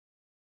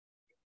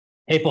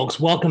Hey, folks,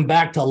 welcome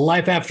back to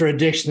Life After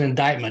Addiction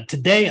Indictment.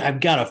 Today,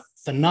 I've got a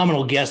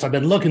phenomenal guest I've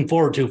been looking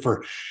forward to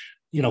for,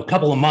 a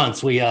couple of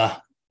months. We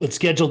had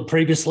scheduled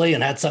previously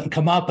and had something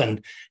come up.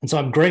 And so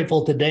I'm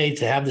grateful today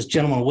to have this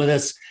gentleman with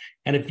us.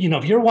 And if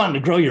you're wanting to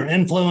grow your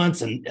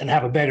influence and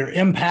have a better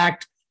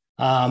impact,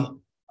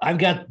 I've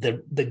got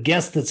the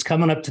guest that's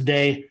coming up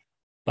today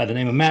by the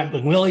name of Matt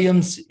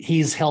McWilliams.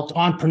 He's helped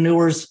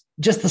entrepreneurs,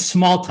 just the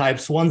small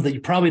types, ones that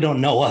you probably don't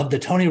know of, the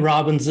Tony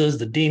Robbinses,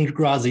 the Dean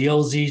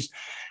Graziosis,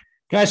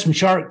 guys from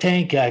Shark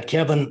Tank,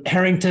 Kevin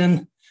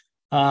Harrington,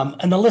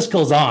 and the list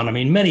goes on. I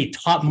mean, many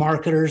top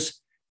marketers.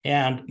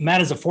 And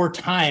Matt is a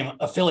 4-time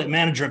affiliate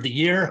manager of the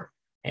year,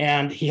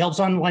 and he helps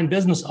online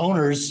business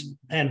owners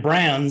and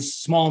brands,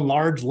 small and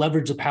large,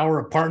 leverage the power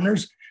of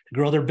partners to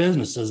grow their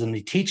businesses. And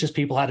he teaches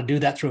people how to do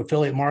that through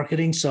affiliate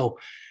marketing. So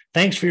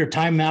thanks for your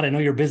time, Matt. I know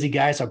you're a busy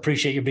guy, so I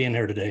appreciate you being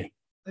here today.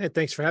 Hey,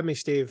 thanks for having me,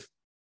 Steve.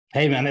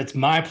 Hey, man, it's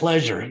my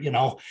pleasure.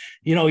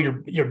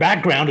 Your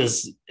background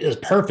is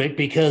perfect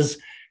because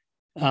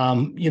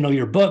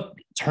your book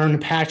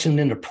turned passion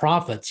into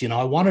profits.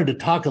 I wanted to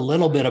talk a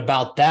little bit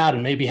about that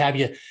and maybe have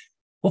you.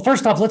 Well,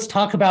 first off, let's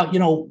talk about,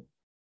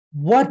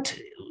 what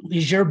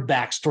is your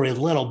backstory a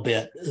little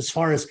bit as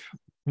far as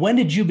when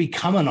did you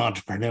become an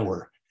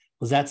entrepreneur?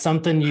 Was that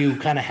something you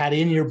kind of had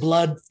in your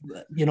blood,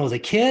 as a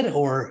kid,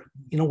 or,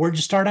 where'd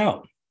you start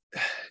out?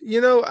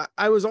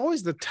 I was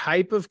always the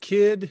type of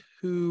kid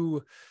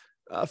who,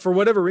 for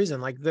whatever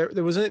reason, like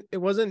it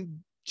wasn't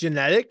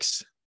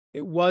genetics.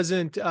 It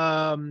wasn't,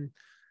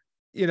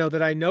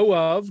 that I know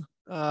of.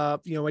 I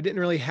didn't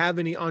really have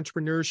any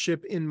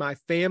entrepreneurship in my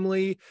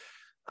family.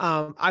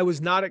 I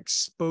was not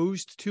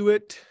exposed to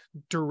it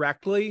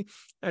directly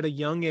at a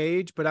young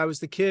age, but I was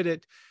the kid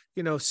at,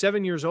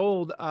 7 years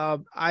old.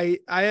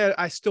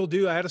 I still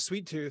do. I had a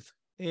sweet tooth,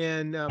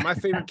 and my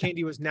favorite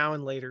candy was Now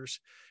and Laters.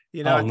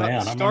 I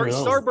thought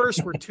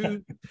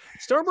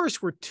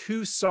Starbursts were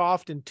too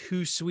soft and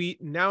too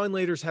sweet. And Now and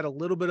Laters had a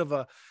little bit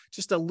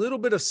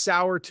of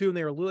sour too. And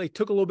they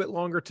took a little bit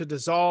longer to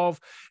dissolve.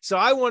 So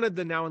I wanted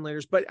the Now and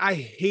Laters, but I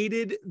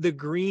hated the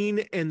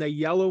green and the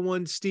yellow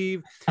one,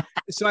 Steve.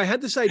 So I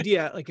had this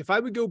idea, like if I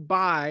would go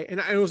buy, and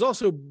I was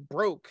also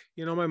broke,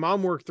 my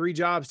mom worked 3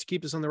 jobs to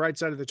keep us on the right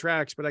side of the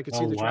tracks, but I could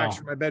see the tracks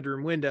from my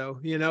bedroom window,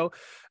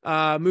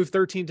 moved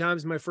 13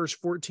 times in my first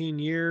 14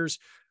 years.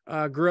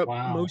 Grew up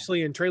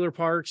mostly in trailer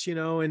parks,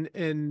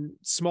 and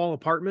small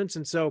apartments.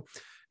 And so,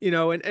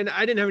 and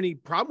I didn't have any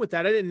problem with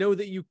that. I didn't know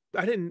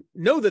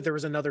that there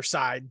was another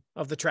side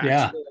of the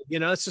tracks.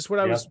 Yeah. It's just what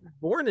I was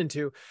born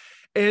into.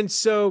 And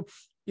so,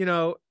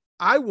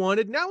 I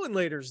wanted Now and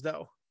Laters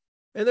though.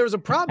 And there was a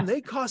problem. They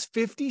cost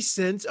 50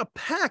 cents a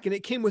pack, and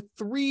it came with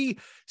 3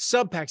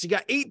 sub packs. You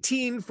got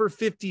 18 for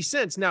 50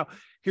 cents. Now,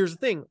 here's the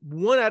thing.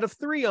 1 out of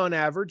 3 on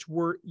average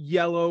were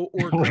yellow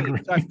or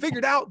green. So I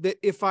figured out that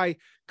if I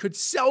could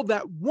sell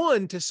that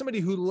one to somebody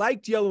who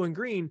liked yellow and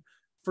green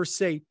for,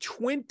 say,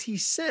 20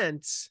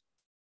 cents.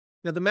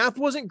 Now, the math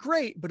wasn't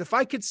great, but if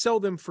I could sell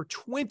them for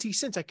 20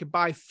 cents, I could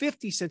buy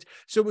 50 cents.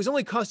 So it was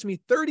only costing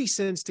me 30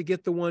 cents to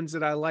get the ones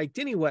that I liked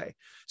anyway.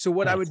 So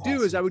what I would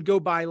do is I would go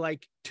buy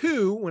like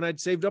 2 when I'd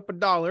saved up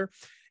 $1,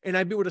 and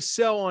I'd be able to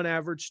sell on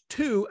average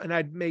 2, and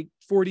I'd make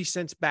 40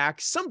 cents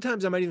back.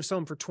 Sometimes I might even sell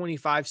them for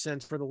 25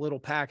 cents for the little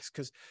packs,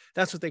 because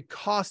that's what they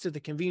cost at the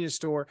convenience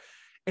store.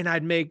 And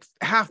I'd make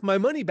half my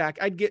money back.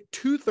 I'd get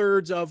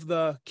 2/3 of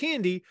the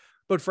candy,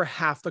 but for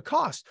half the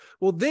cost.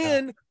 Well,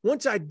 then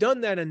once I'd done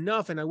that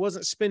enough and I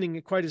wasn't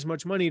spending quite as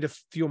much money to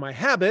fuel my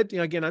habit,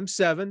 again, I'm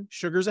 7,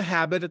 sugar's a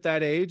habit at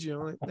that age.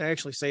 I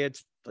actually say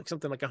it's like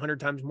something like 100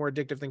 times more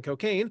addictive than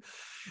cocaine.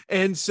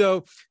 And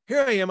so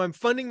here I am, I'm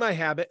funding my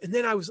habit. And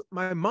then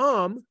my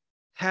mom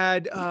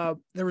had,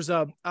 there was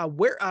like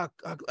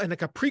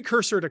a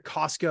precursor to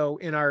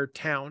Costco in our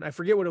town. I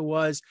forget what it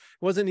was. It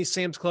wasn't any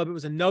Sam's Club. It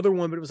was another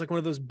one, but it was like one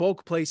of those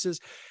bulk places.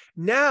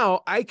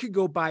 Now I could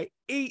go buy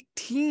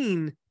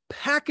 18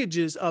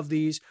 packages of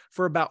these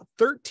for about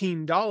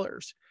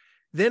 $13.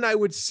 Then I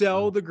would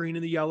sell the green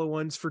and the yellow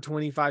ones for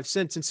 25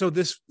 cents. And so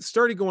this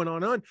started going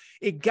on.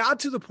 It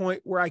got to the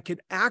point where I could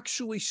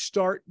actually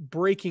start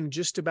breaking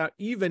just about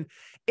even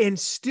and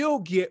still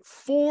get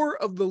 4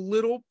 of the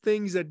little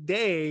things a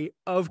day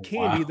of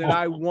candy that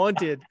I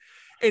wanted.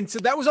 And so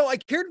that was all I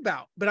cared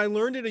about. But I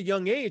learned at a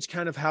young age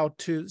kind of how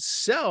to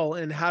sell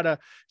and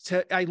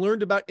I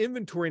learned about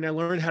inventory, and I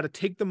learned how to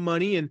take the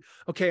money and,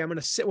 okay, I'm going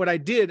to sit what I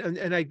did.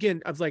 And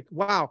again, I was like,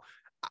 wow,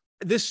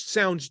 this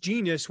sounds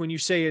genius when you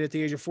say it at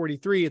the age of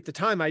 43. At the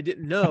time, I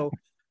didn't know,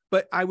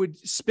 but I would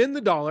spend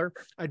the $1.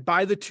 I'd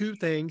buy the 2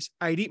 things.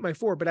 I'd eat my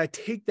 4, but I'd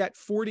take that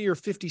 40 or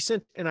 50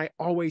 cents and I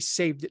always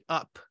saved it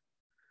up.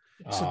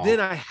 So then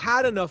I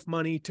had enough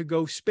money to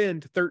go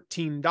spend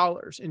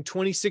 $13 in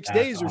 26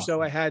 days or so.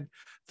 I had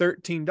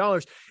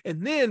 $13.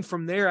 And then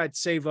from there, I'd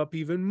save up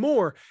even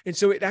more. And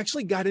so it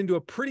actually got into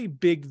a pretty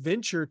big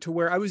venture to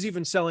where I was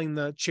even selling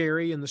the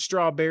cherry and the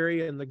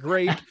strawberry and the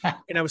grape,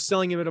 and I was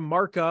selling them at a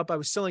markup. I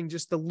was selling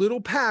just the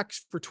little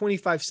packs for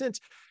 25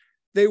 cents.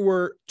 they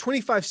were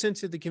 25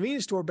 cents at the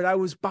convenience store, but I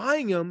was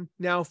buying them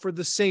now for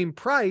the same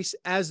price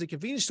as the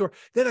convenience store.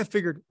 Then I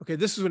figured, okay,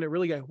 this is when it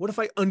really got, what if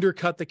I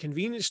undercut the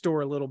convenience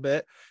store a little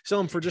bit, sell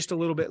them for just a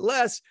little bit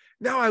less?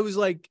 Now I was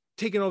like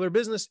taking all their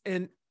business,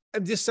 and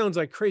this sounds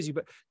like crazy,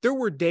 but there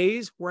were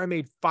days where I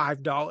made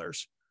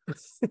 $5.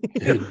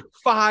 Dude,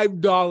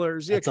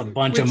 $5. That's a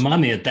bunch of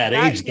money at that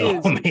age, though.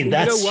 I mean,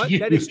 that's, you know what?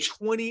 huge. That is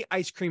 20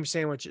 ice cream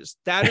sandwiches.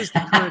 That is the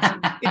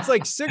currency. It's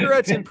like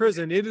cigarettes in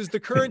prison. It is the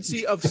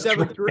currency of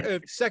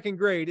second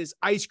grade is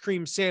ice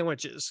cream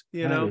sandwiches.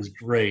 You know, that is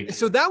great.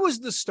 So that was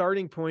the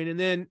starting point. And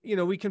then, you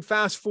know, we can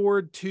fast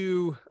forward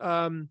to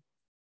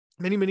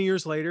many, many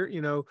years later.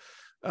 You know,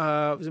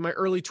 I was in my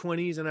early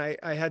 20s, and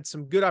I had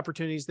some good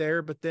opportunities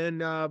there. But then,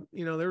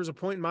 you know, there was a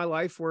point in my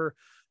life where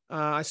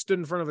I stood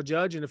in front of a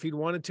judge, and if he'd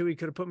wanted to, he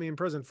could have put me in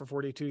prison for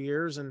 42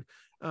 years. And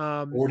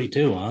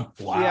 42, huh?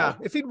 Wow. Yeah,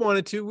 if he'd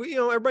wanted to, you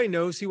know, everybody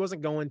knows he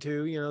wasn't going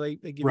to. You know, they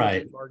give you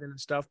a bargain and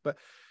stuff. But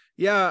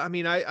yeah, I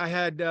mean, I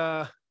had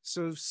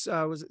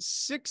was it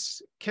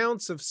 6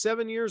 counts of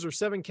 7 years or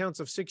 7 counts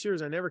of 6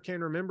 years? I never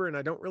can remember, and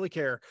I don't really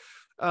care.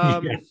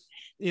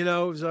 You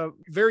know, it was a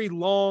very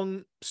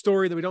long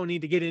story that we don't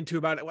need to get into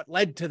about it, what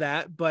led to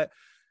that, but.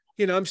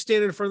 You know, I'm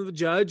standing in front of the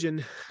judge,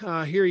 and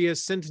here he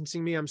is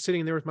sentencing me. I'm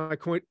sitting there with my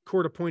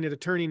court-appointed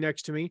attorney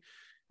next to me.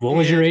 What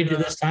was your age at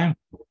this time?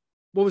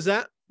 What was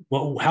that?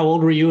 Well, how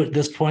old were you at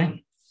this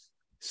point?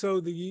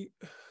 So it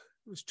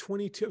was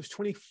 22. It was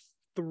 23.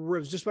 It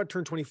was just about to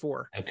turn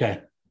 24.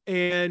 Okay.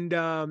 And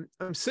I'm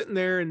sitting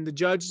there, and the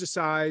judge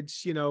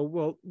decides, you know,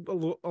 well,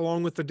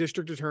 along with the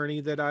district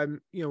attorney, that I'm,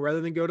 you know,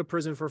 rather than go to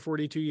prison for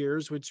 42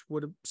 years, which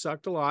would have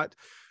sucked a lot,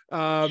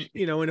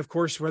 you know, and of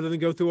course, rather than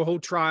go through a whole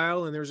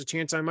trial, and there's a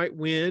chance I might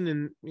win.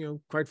 And, you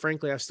know, quite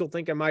frankly, I still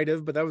think I might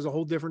have, but that was a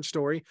whole different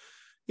story.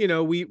 You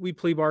know, we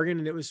plea bargained,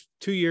 and it was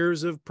 2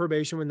 years of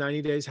probation with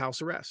 90 days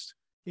house arrest,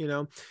 you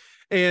know,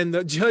 and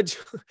the judge,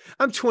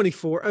 I'm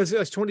 24. I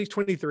was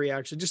 23,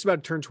 actually, just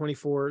about to turn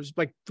 24. It was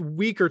like a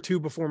week or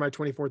two before my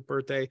 24th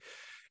birthday.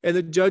 And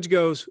the judge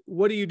goes,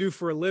 "What do you do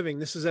for a living?"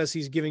 This is as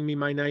he's giving me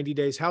my 90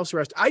 days house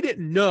arrest. I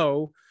didn't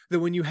know that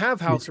when you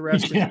have house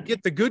arrest, if you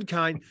get the good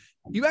kind,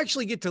 you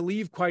actually get to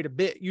leave quite a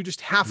bit. You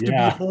just have to be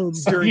home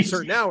during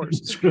certain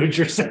hours. Screwed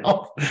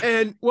yourself.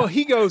 And well,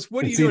 he goes,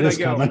 "What do you do?" And I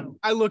go,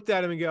 I looked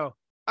at him and go,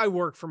 "I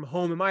work from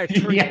home." And my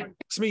attorney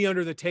kicks me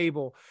under the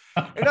table.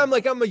 And I'm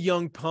like, I'm a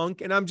young punk.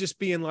 And I'm just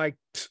being like,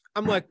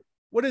 I'm like,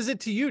 "What is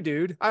it to you,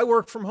 dude? I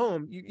work from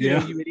home. You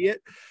know, you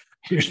idiot."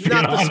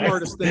 Not the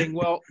smartest thing.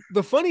 Well,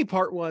 the funny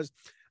part was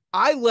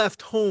I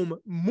left home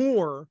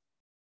more.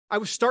 I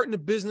was starting a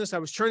business. I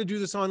was trying to do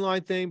this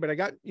online thing, but I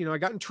got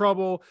in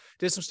trouble,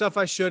 did some stuff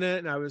I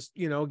shouldn't. And I was,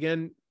 you know,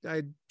 again, I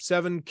had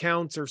 7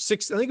 counts or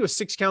 6, I think it was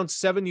 6 counts,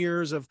 7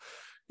 years of,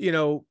 you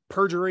know,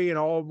 perjury and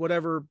all,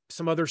 whatever,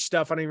 some other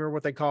stuff. I don't even remember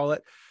what they call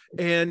it.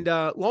 And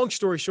long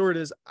story short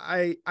is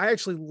I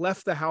actually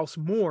left the house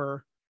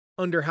more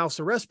under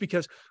house arrest,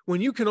 because when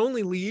you can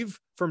only leave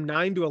from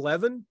 9 to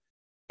 11,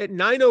 at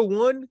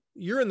 9:01,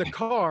 you're in the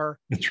car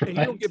and you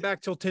don't get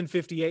back till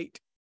 10:58.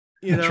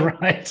 You know,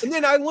 and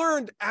then I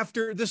learned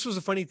after, this was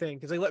a funny thing,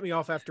 because they let me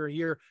off after a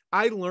year.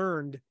 I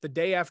learned the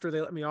day after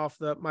they let me off,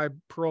 my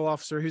parole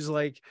officer, who's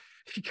like,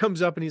 he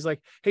comes up and he's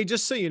like, "Hey,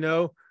 just so you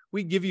know,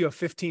 we give you a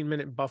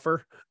 15-minute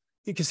buffer,"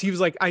 because he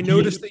was like, "I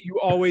noticed that you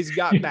always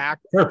got back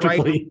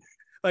perfectly, right?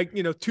 Like,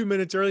 you know, 2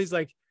 minutes early." He's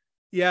like,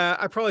 "Yeah,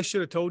 I probably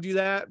should have told you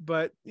that,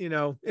 but you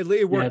know,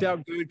 it worked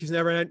out good, because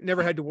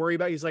never had to worry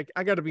about it." He's like,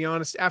 "I got to be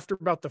honest, after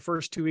about the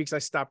first 2 weeks, I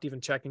stopped even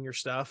checking your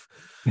stuff."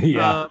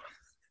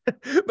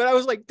 But I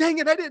was like, "Dang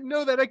it, I didn't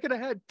know that. I could have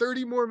had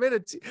 30 more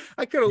minutes.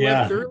 I could have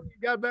left early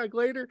and got back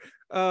later."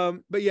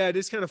 But yeah, it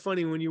is kind of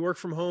funny when you work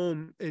from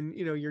home and,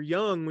 you know, you're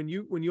young, when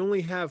you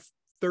only have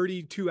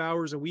 32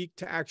 hours a week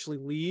to actually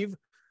leave.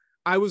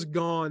 I was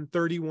gone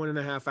 31 and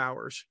a half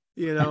hours.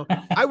 You know,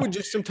 I would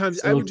just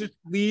sometimes I would just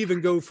leave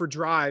and go for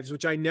drives,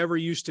 which I never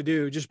used to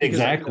do, just because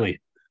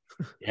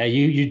Yeah,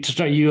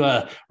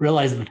 you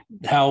realize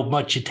how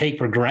much you take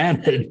for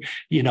granted,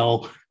 you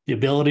know, the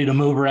ability to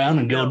move around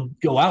and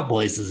go out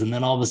places, and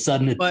then all of a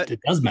sudden it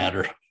does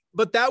matter.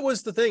 But that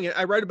was the thing.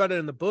 I write about it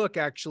in the book,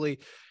 actually.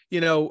 You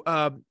know,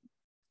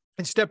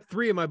 in step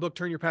 3 of my book,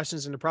 Turn Your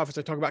Passions into Profits,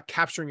 I talk about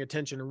capturing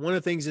attention, and one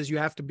of the things is you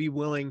have to be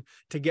willing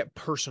to get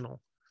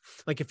personal.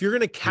 Like, if you're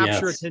going to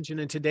capture attention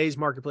in today's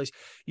marketplace,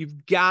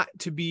 you've got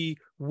to be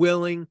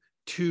willing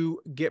to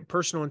get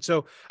personal. And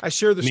so I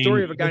share the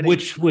story of a guy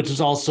which is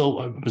also,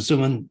 I'm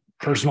assuming,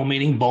 personal,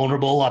 meaning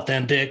vulnerable,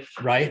 authentic,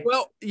 right?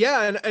 Well,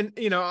 yeah. And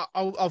you know,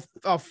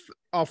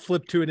 I'll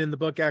flip to it in the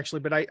book, actually,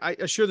 but I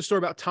share the story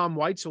about Tom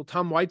Weitzel.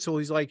 Tom Weitzel,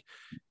 he's like,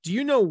 "Do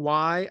you know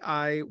why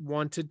I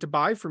wanted to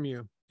buy from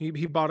you?"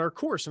 He bought our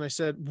course. And I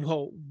said,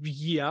 "Well,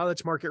 yeah,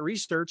 that's market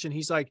research." And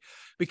he's like,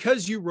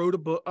 "Because you wrote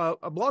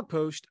a blog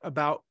post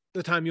about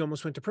the time you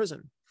almost went to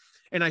prison."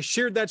 And I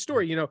shared that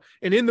story, you know,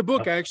 and in the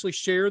book, I actually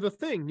share the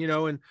thing, you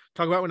know, and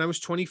talk about when I was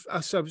 20,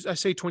 so I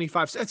say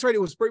 25. That's right.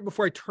 It was right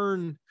before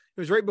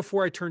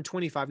I turned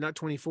 25, not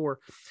 24.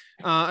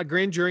 A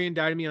grand jury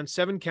indicted me on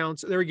 7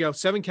 counts. There we go.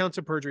 7 counts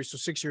of perjury. So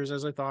 6 years,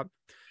 as I thought.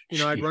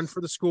 I'd run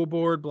for the school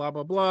board, blah,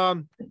 blah, blah.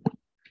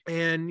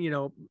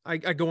 And, I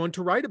go on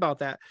to write about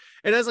that.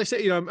 And as I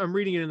say, I'm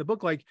reading it in the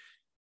book, like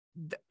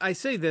I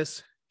say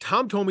this,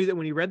 Tom told me that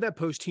when he read that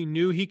post, he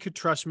knew he could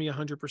trust me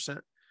 100%.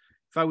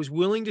 If I was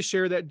willing to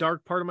share that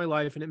dark part of my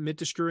life and admit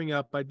to screwing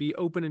up, I'd be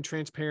open and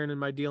transparent in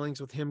my dealings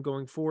with him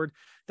going forward.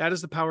 That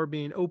is the power of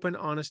being open,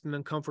 honest, and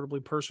uncomfortably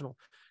personal.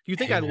 Do you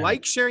think I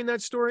like sharing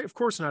that story? Of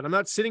course not. I'm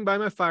not sitting by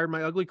my fire in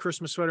my ugly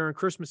Christmas sweater on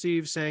Christmas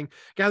Eve saying,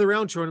 gather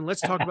around, children,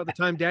 let's talk about the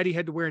time daddy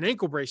had to wear an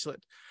ankle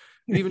bracelet.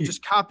 And even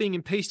just copying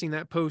and pasting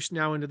that post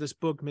now into this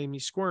book made me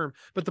squirm.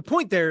 But the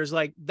point there is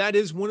like, that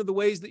is one of the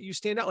ways that you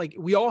stand out. Like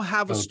we all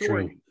have a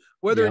story, true.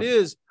 Whether it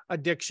is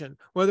addiction,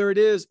 whether it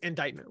is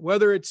indictment,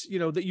 whether it's,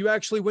 that you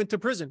actually went to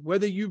prison,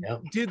 whether you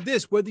did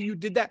this, whether you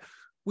did that.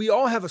 We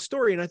all have a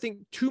story. And I think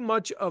too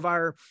much of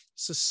our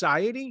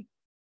society,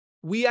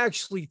 we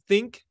actually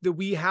think that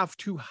we have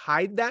to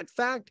hide that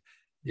fact.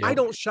 I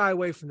don't shy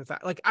away from the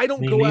fact. Like I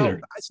don't go out.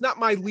 It's not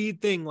my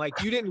lead thing.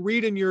 Like you didn't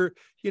read in your,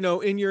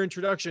 in your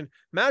introduction,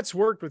 Matt's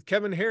worked with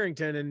Kevin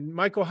Harrington and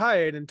Michael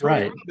Hyatt and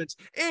Tony Robbins,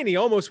 and he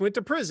almost went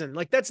to prison.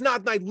 Like that's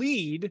not my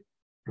lead.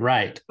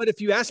 Right. But if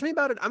you ask me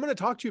about it, I'm going to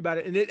talk to you about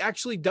it. And it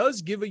actually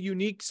does give a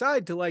unique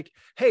side to like,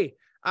 hey,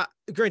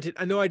 granted,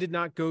 I know I did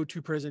not go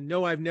to prison.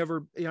 No, I've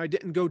never, I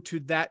didn't go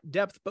to that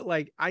depth, but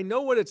like, I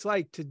know what it's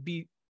like to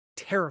be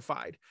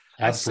terrified.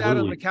 Absolutely. I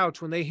sat on the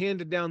couch when they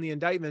handed down the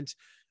indictments.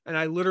 And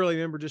I literally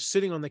remember just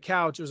sitting on the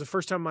couch. It was the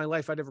first time in my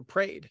life I'd ever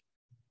prayed.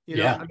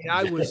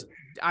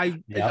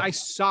 I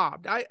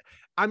sobbed.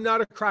 I'm not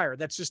a crier.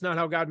 That's just not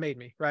how God made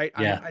me. Right.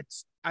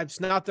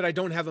 It's not that I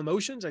don't have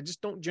emotions. I just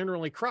don't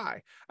generally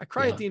cry. I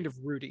cry at the end of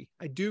Rudy.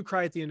 I do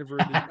cry at the end of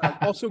Rudy.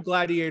 Also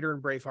Gladiator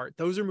and Braveheart.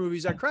 Those are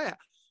movies I cry at.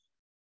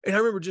 And I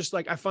remember just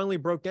like, I finally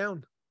broke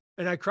down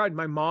and I cried.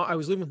 I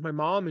was living with my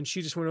mom and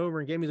she just went over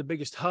and gave me the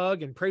biggest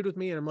hug and prayed with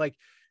me. And I'm like,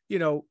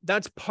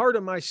 that's part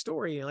of my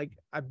story. And like,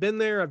 I've been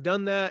there, I've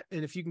done that.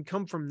 And if you can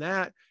come from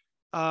that,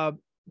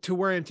 to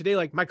where I am today,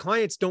 like my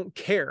clients don't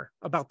care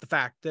about the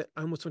fact that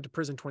I almost went to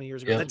prison 20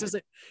 years ago.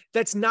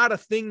 That's not a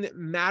thing that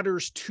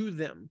matters to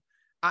them.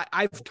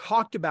 I've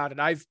talked about it.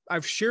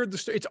 I've shared the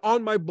story. It's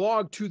on my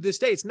blog to this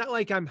day. It's not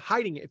like I'm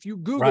hiding it. If you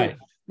Google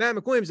Matt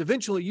McWilliams,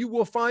 eventually you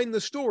will find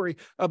the story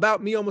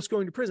about me almost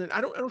going to prison.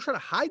 I don't try to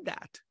hide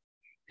that.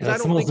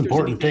 That's the most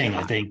important thing,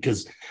 I think,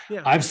 because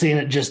I've seen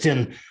it just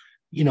in,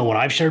 when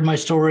I've shared my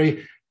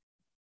story,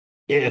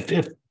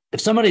 if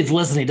somebody's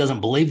listening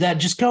doesn't believe that,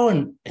 just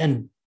go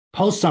and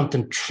post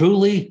something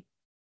truly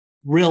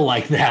real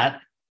like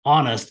that,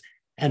 honest.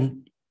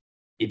 And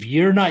if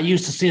you're not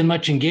used to seeing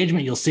much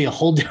engagement, you'll see a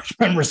whole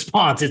different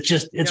response.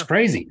 It's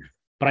crazy.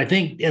 But I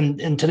think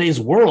in today's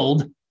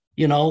world,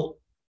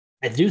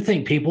 I do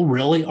think people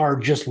really are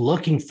just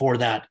looking for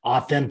that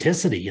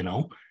authenticity,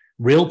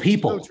 real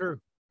people. So true.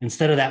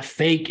 Instead of that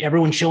fake,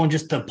 everyone showing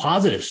just the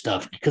positive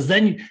stuff, because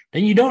then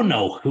you don't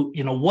know who,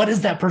 what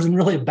is that person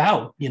really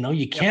about?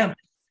 You can't,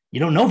 you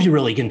don't know if you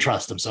really can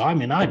trust them. So, I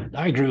mean,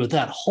 I agree with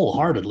that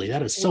wholeheartedly.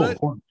 That is so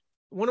important.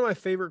 One of my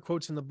favorite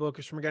quotes in the book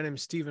is from a guy named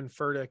Stephen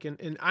Furtick.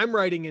 And I'm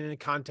writing it in a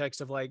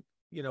context of like,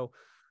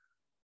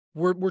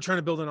 we're trying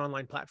to build an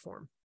online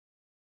platform.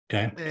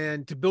 Okay.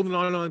 And to build an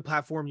online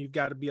platform, you've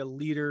got to be a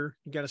leader.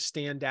 You've got to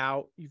stand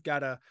out. You've got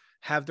to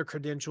have the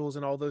credentials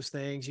and all those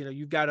things.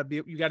 You've got to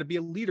be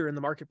a leader in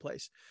the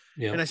marketplace.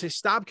 Yeah. And I say,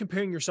 stop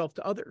comparing yourself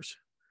to others,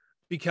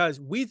 because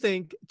we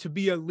think to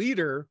be a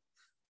leader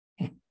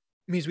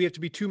means we have to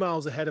be 2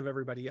 miles ahead of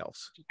everybody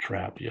else.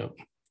 Trap. Yep.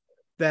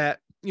 That,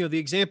 the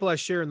example I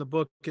share in the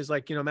book is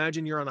like,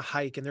 imagine you're on a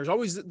hike and there's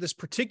always this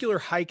particular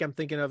hike I'm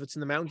thinking of. It's in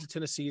the mountains of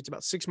Tennessee. It's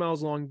about 6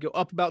 miles long, go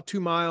up about 2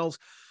 miles.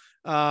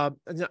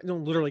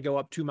 Don't literally go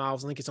up 2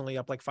 miles. I think it's only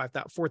up like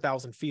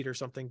 4,000 feet or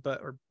something,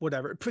 or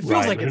whatever. It feels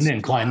like it's an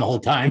incline the whole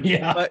time.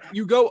 Yeah. But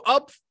you go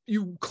up,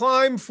 you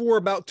climb for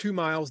about 2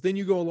 miles, then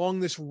you go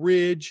along this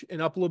ridge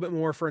and up a little bit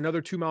more for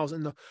another 2 miles.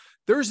 And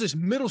there's this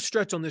middle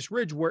stretch on this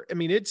ridge where,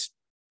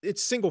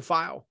 it's single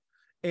file,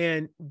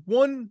 and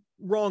one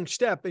wrong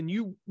step and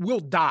you will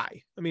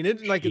die.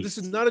 This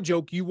is not a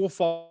joke. You will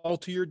fall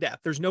to your death.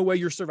 There's no way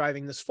you're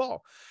surviving this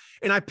fall.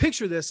 And I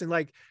picture this, and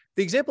like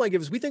the example I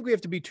give is we think we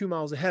have to be 2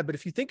 miles ahead. But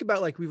if you think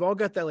about, like, we've all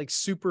got that like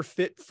super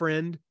fit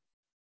friend,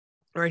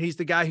 all right? He's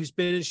the guy who's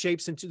been in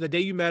shape since the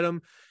day you met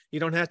him. You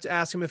don't have to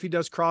ask him if he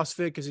does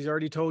CrossFit, because he's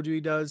already told you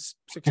he does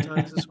 6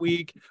 times this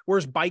week.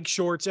 Wears bike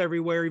shorts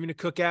everywhere, even to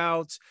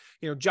cookouts,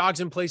 jogs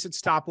in place at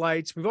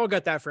stoplights. We've all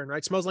got that friend,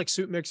 right? Smells like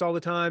soup mix all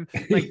the time.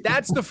 Like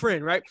that's the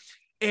friend, right?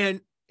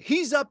 And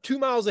he's up 2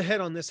 miles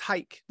ahead on this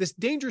hike, this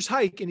dangerous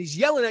hike. And he's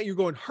yelling at you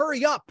going,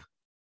 hurry up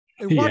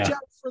and watch out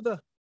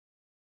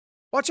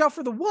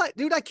for the what,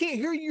 dude? I can't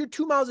hear you. You're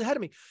 2 miles ahead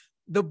of me.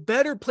 The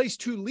better place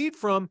to lead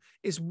from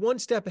is one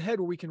step ahead,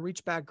 where we can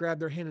reach back, grab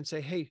their hand and say,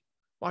 hey,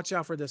 watch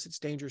out for this. It's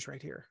dangerous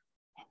right here.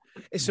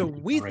 And so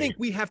we think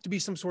we have to be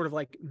some sort of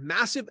like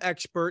massive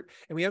expert,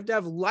 and we have to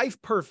have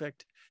life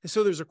perfect. And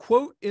so there's a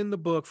quote in the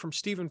book from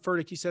Stephen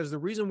Furtick. He says, the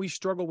reason we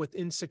struggle with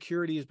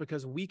insecurity is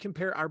because we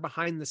compare our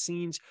behind the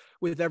scenes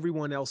with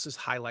everyone else's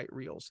highlight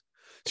reels.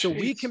 So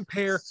we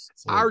compare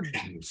So our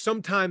true.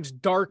 sometimes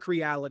dark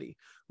reality.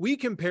 We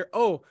compare,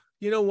 oh,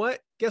 you know what?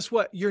 Guess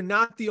what? You're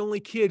not the only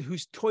kid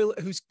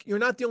you're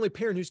not the only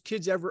parent whose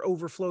kids ever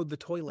overflowed the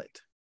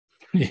toilet.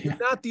 Yeah. You're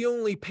not the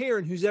only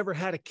parent who's ever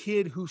had a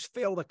kid who's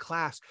failed a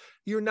class.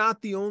 You're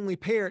not the only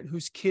parent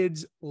whose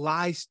kids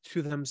lies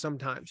to them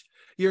sometimes.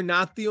 You're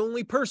not the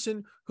only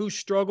person who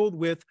struggled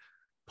with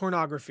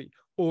pornography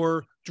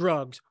or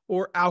drugs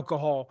or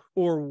alcohol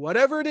or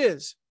whatever it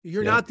is.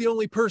 You're not the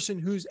only person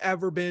who's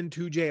ever been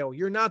to jail.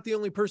 You're not the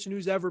only person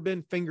who's ever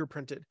been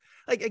fingerprinted.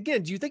 Like,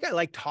 again, do you think I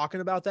like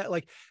talking about that?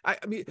 Like, I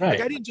mean, Right.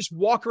 like I didn't just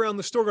walk around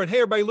the store going, hey,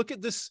 everybody, look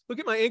at this. Look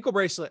at my ankle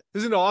bracelet.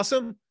 Isn't it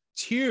awesome?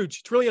 It's huge.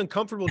 It's really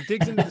uncomfortable. It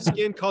digs into the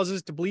skin, causes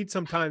it to bleed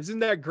sometimes.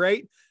 Isn't that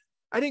great?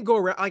 I didn't go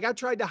around. Like, I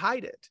tried to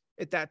hide it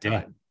at that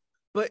time,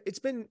 but it's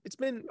been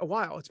a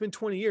while. It's been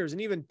 20 years.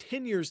 And even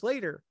 10 years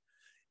later,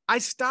 I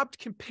stopped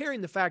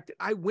comparing the fact that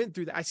I went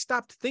through that. I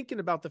stopped thinking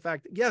about the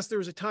fact that, yes, there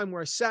was a time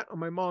where I sat on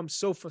my mom's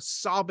sofa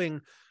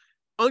sobbing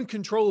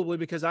uncontrollably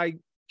because I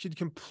could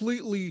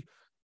completely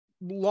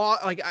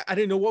like I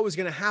didn't know what was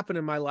going to happen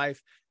in my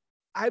life.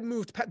 I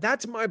moved.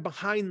 That's my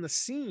behind the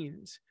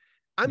scenes.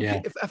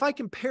 If I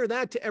compare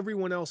that to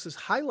everyone else's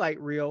highlight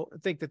reel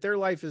and think that their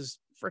life is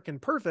freaking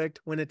perfect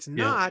when it's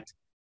not,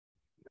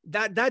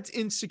 that's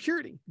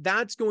insecurity.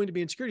 That's going to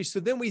be insecurity. So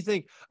then we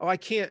think, oh, I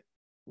can't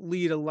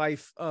lead a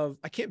life of,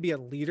 I can't be a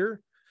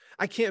leader.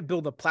 I can't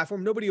build a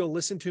platform. Nobody will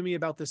listen to me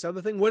about this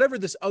other thing, whatever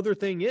this other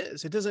thing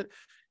is.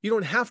 You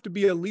don't have to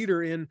be a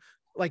leader in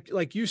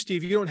like you,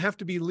 Steve, you don't have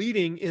to be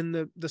leading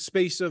in the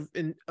space of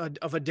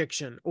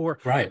addiction or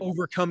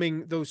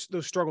overcoming those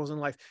struggles in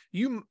life.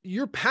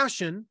 Your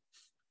passion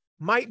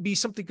might be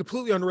something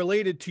completely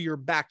unrelated to your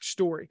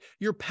backstory.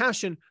 Your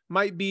passion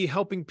might be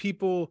helping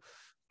people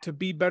to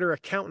be better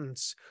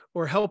accountants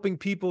or helping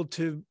people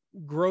to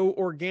grow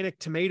organic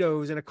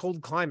tomatoes in a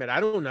cold climate. I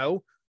don't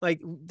know.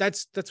 Like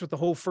that's what the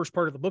whole first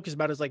part of the book is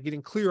about, is like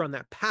getting clear on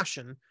that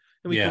passion.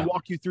 And we can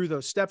walk you through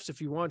those steps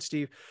if you want,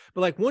 Steve. But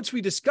like, once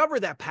we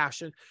discover that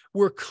passion,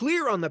 we're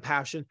clear on the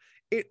passion,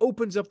 it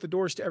opens up the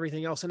doors to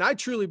everything else. And I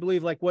truly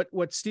believe, like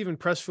what Stephen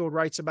Pressfield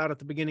writes about at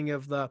the beginning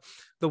of the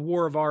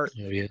War of Art,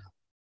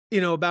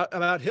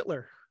 about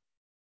Hitler,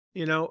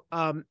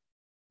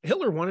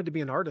 Hitler wanted to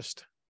be an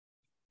artist.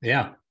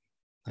 Yeah.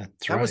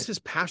 That was his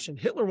passion.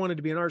 Hitler wanted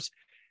to be an artist.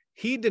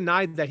 He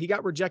denied that. He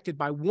got rejected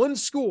by one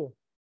school.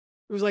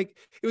 It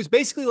was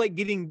basically like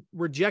getting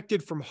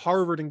rejected from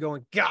Harvard and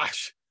going,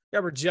 gosh, I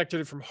got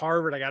rejected from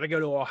Harvard. I got to go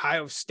to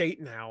Ohio State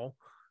now,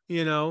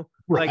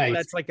 like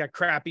that's like a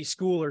crappy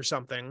school or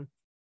something,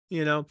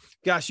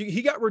 gosh,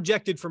 he got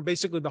rejected from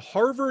basically the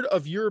Harvard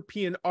of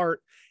European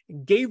art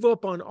and gave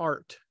up on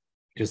art.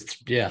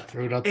 Just,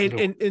 threw it out the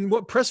door. And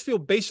what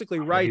Pressfield basically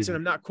writes, and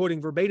I'm not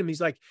quoting verbatim,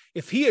 he's like,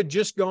 if he had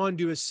just gone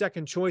to his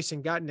second choice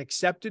and gotten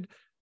accepted,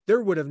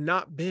 there would have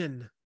not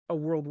been a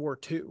World War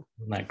II. Isn't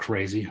that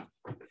crazy?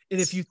 And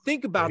if you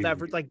think about that,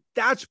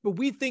 but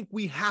we think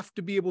we have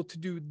to be able to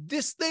do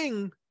this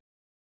thing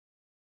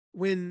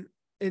and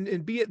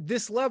be at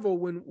this level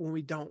when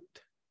we don't.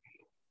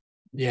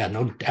 Yeah,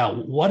 no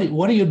doubt. What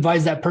do you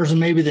advise that person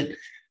maybe that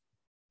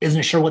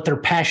isn't sure what their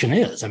passion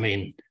is? I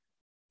mean,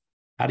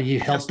 how do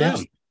you help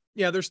them?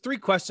 There's 3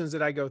 questions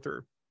that I go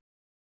through.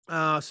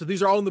 So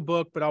these are all in the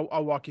book, but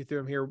I'll walk you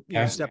through them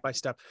here, step by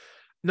step.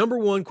 Number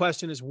 1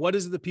 question is, what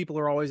is it that people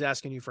are always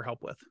asking you for help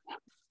with?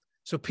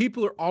 So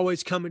people are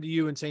always coming to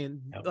you and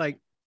saying, like,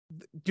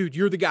 dude,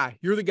 you're the guy.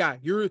 You're the guy.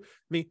 You're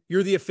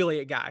the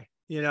affiliate guy.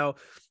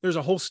 There's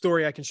a whole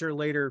story I can share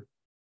later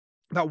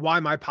about why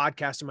my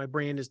podcast and my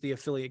brand is the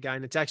affiliate guy.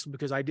 And it's actually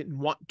because I didn't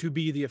want to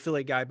be the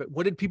affiliate guy. But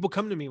what did people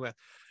come to me with?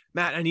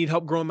 Matt, I need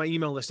help growing my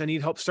email list. I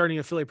need help starting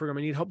an affiliate program.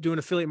 I need help doing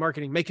affiliate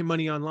marketing, making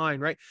money online,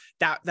 right?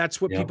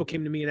 That's what people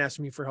came to me and asked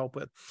me for help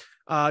with.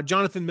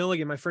 Jonathan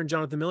Milligan, my friend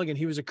Jonathan Milligan,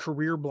 he was a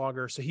career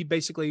blogger. So he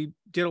basically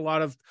did a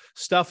lot of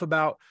stuff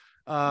about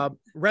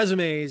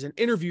resumes and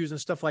interviews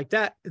and stuff like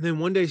that. And then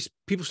one day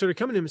people started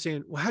coming to him and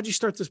saying, well, how'd you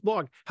start this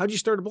blog? How'd you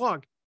start a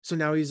blog? So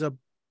now he's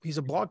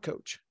a blog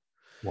coach.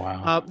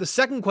 Wow. The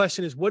second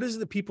question is, what is it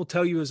that people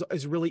tell you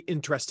is really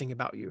interesting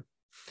about you?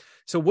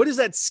 So what is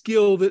that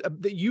skill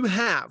that you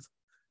have?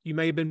 You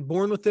may have been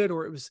born with it,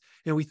 or it was,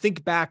 we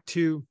think back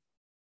to,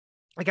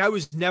 like, I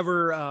was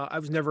never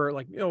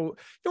like,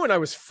 when I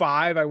was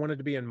 5, I wanted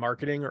to be in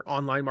marketing or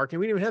online marketing.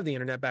 We didn't even have the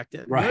internet back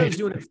then. Right. When I was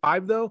doing it at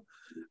 5 though,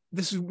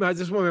 this is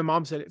what my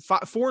mom said.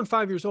 At 4 and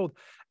 5 years old,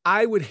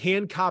 I would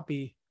hand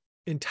copy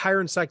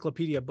entire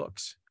encyclopedia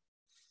books.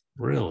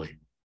 Really?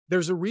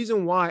 There's a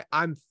reason why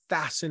I'm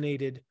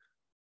fascinated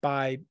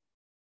by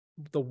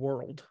the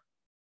world.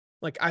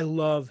 Like, I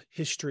love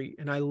history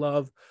and I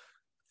love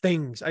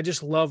things. I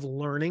just love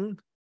learning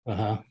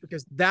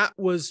because that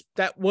was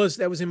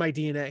in my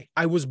DNA.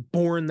 I was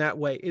born that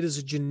way. It is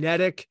a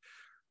genetic,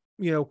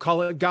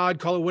 call it God,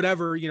 call it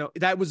whatever,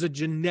 that was a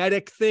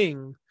genetic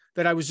thing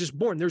that I was just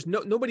born. There's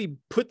nobody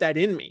put that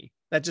in me.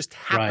 That just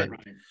happened.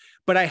 Right.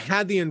 But I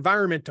had the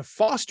environment to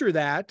foster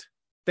that,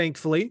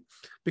 thankfully,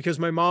 because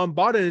my mom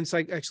bought it. And it's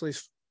like, actually,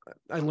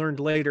 I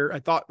learned later, I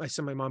thought I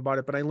said my mom bought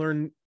it, but I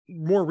learned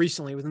more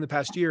recently, within the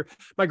past year,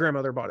 my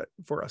grandmother bought it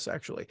for us,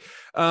 actually.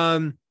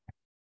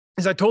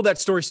 As I told that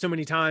story so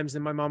many times,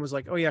 and my mom was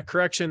like, "Oh yeah,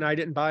 correction, I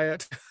didn't buy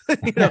it."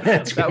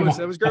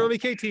 That was Grandma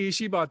KT.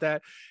 She bought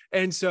that.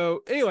 And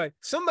so anyway,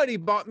 somebody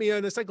bought me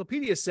an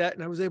encyclopedia set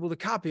and I was able to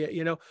copy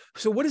it,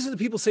 So what is it that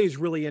people say is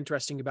really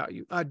interesting about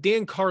you?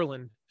 Dan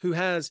Carlin, who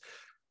has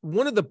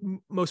one of the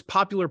most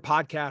popular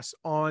podcasts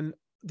on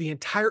the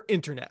entire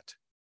internet,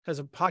 has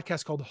a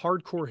podcast called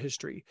Hardcore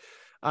History.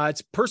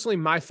 It's personally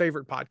my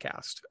favorite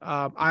podcast.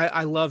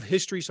 I love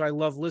history, so I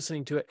love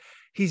listening to it.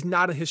 He's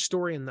not a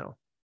historian though.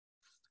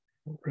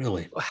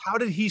 Really? How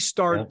did he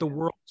start the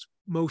world's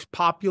most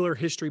popular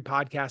history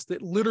podcast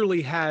that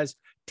literally has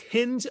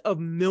tens of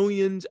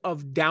millions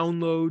of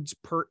downloads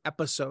per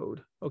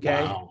episode?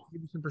 Okay. Wow.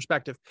 Give you some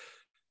perspective.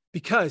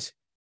 Because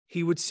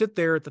he would sit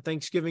there at the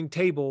Thanksgiving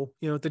table,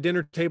 at the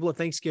dinner table at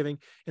Thanksgiving,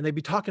 and they'd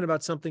be talking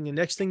about something. And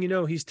next thing you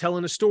know, he's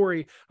telling a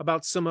story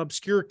about some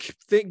obscure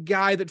thick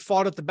guy that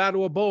fought at the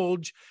Battle of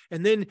Bulge.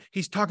 And then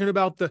he's talking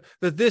about the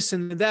this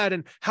and that,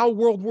 and how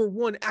World War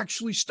I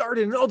actually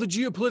started and all the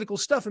geopolitical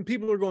stuff. And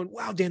people are going,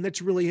 "Wow, Dan,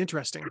 that's really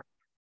interesting." And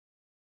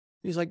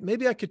he's like,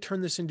 "Maybe I could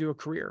turn this into a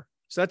career."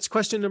 So that's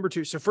question number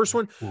 2. So first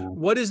one,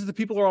 what is it the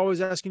people are always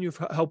asking you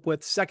for help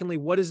with? Secondly,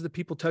 what is it the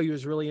people tell you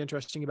is really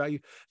interesting about you?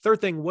 Third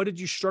thing, what did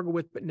you struggle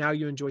with, but now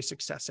you enjoy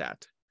success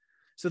at?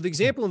 So the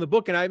example in the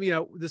book, and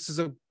this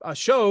is a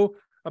show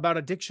about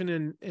addiction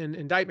and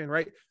indictment,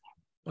 right?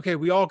 Okay,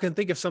 we all can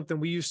think of something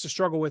we used to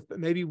struggle with, but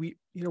maybe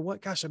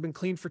gosh, I've been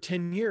clean for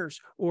 10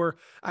 years, or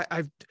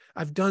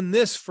I've done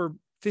this for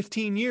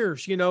 15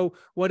 years,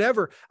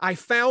 whatever. I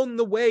found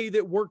the way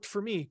that worked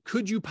for me.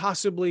 Could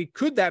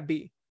that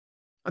be?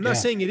 I'm not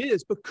saying it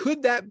is, but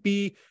could that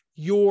be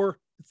your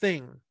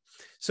thing?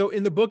 So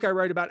in the book, I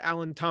write about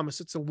Alan Thomas.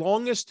 It's the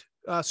longest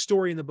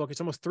story in the book.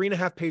 It's almost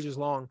 3.5 pages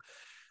long.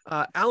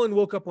 Alan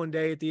woke up one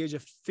day at the age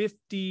of 50.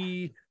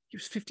 He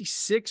was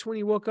 56 when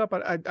he woke up.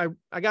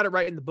 I got it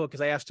right in the book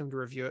because I asked him to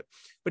review it.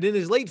 But in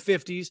his late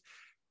 50s,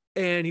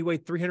 and he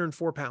weighed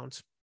 304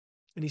 pounds.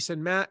 And he said,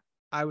 "Matt,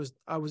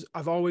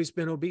 I've always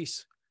been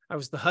obese. I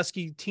was the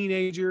husky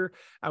teenager.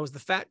 I was the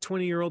fat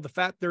 20-year-old, the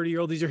fat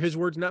 30-year-old. These are his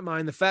words, not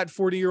mine. The fat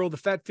 40-year-old, the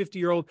fat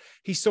 50-year-old.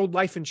 He sold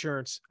life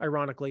insurance,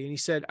 ironically. And he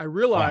said, I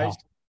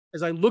realized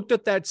as I looked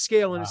at that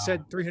scale and it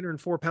said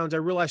 304 pounds, I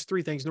realized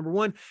 3 things. Number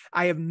one,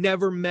 I have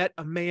never met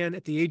a man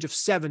at the age of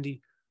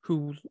 70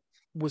 who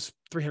was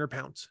 300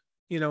 pounds,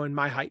 in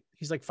my height.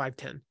 He's like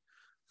 5'10".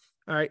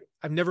 All right.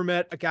 I've never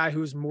met a guy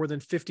who was more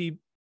than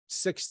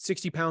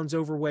 60 pounds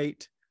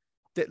overweight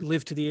that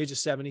lived to the age of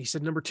 70. He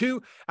said, number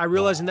 2, I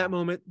realized in that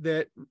moment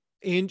that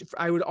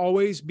I would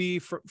always be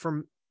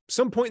from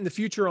some point in the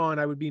future on,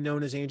 I would be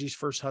known as Angie's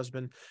first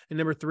husband. And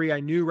number 3,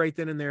 I knew right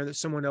then and there that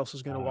someone else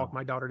was going to walk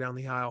my daughter down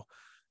the aisle.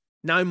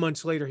 9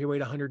 months later, he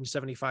weighed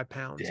 175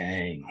 pounds.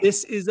 Dang.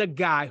 This is a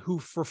guy who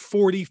for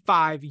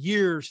 45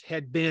 years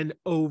had been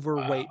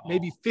overweight,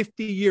 maybe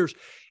 50 years.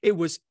 It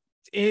was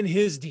in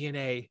his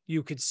DNA,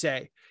 you could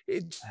say.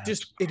 It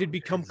had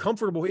become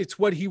comfortable. It's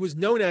what he was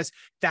known as.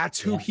 That's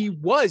who he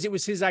was. It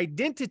was his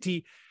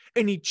identity.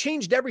 And he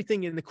changed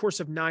everything in the course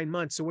of 9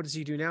 months. So what does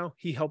he do now?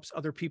 He helps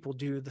other people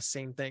do the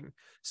same thing.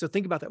 So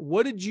think about that.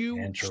 What did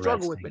you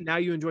struggle with, but now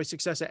you enjoy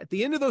success at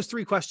the end of those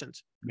 3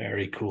 questions?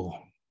 Very cool.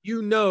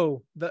 You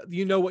know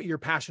what you're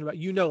passionate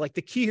about. Like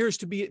the key here is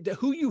to be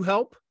who you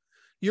help.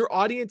 Your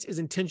audience is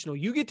intentional.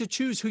 You get to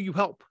choose who you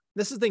help.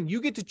 This is the thing.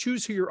 You get to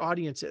choose who your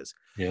audience is.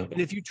 Yeah.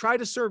 And if you try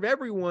to serve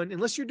everyone,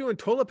 unless you're doing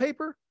toilet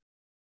paper,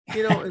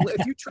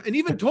 if you try, and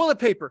even toilet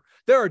paper,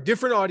 there are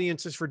different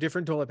audiences for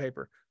different toilet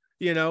paper,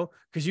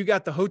 because you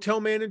got the hotel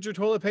manager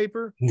toilet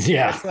paper.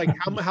 Yeah. It's like,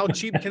 how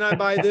cheap can I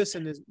buy this?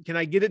 And can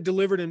I get it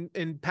delivered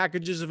in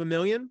packages of 1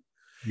 million?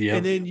 Yeah.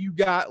 And then you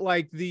got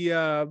like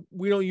the,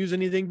 we don't use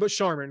anything but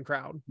Charmin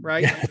crowd,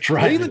 right? That's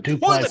right. But even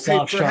toilet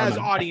paper has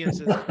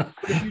audiences. But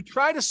if you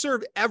try to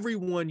serve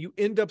everyone, you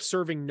end up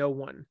serving no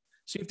one.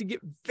 So you have to get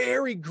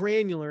very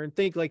granular and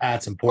think like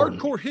that's important.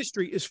 Hardcore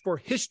history is for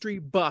history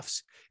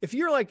buffs. If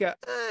you're like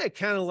I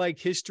kind of like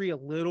history a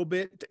little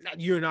bit,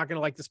 you're not going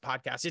to like this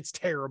podcast. It's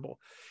terrible.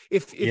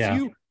 If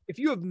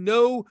you have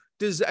no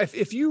desire,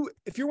 if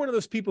you're one of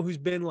those people who's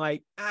been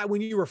like,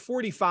 when you were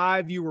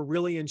 45, you were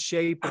really in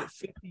shape, but at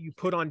 50, you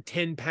put on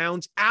 10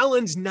 pounds.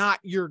 Alan's not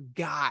your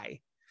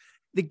guy.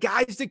 The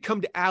guys that come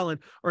to Alan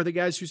are the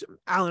guys who's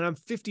Alan, I'm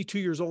 52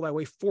 years old. I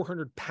weigh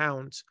 400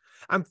 pounds.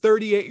 I'm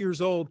 38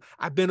 years old.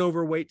 I've been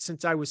overweight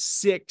since I was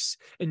 6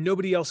 and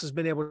nobody else has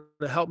been able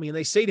to help me. And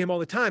they say to him all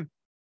the time,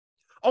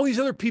 all these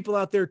other people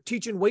out there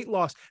teaching weight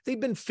loss, they've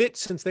been fit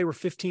since they were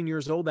 15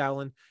 years old,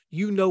 Alan.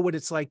 You know what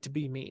it's like to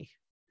be me.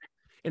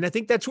 And I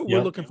think that's what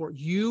we're looking for.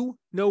 You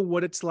know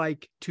what it's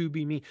like to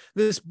be me.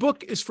 This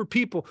book is for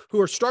people who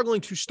are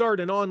struggling to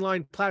start an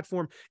online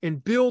platform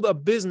and build a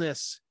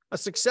business, a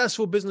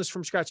successful business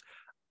from scratch.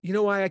 You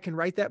know why I can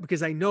write that?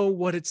 Because I know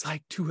what it's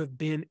like to have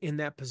been in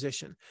that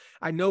position.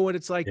 I know what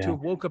it's like to have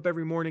woke up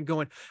every morning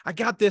going, I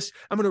got this.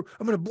 I'm going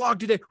to blog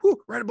today.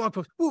 Write a blog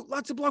post.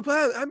 Lots of blog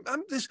posts.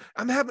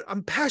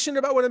 I'm passionate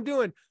about what I'm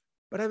doing,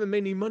 but I haven't made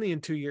any money in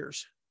 2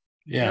 years.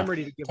 Yeah. I'm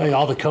ready to give Tell you, up.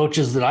 all the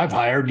coaches that I've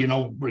hired,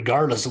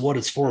 regardless of what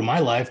it's for in my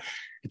life,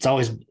 it's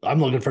always, I'm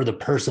looking for the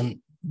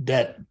person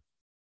that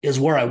is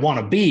where I want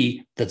to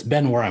be, that's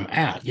been where I'm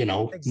at,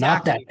 not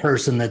Exactly. that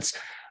person that's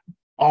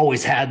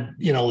always had,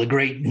 the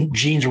great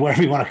genes or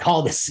whatever you want to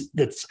call this,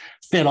 that's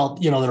fit all,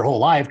 their whole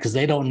life, because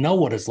they don't know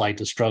what it's like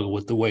to struggle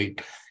with the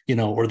weight,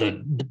 or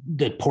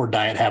the poor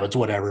diet habits,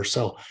 whatever.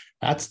 So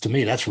to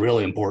me, that's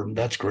really important.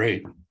 That's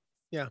great.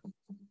 Yeah.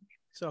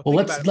 So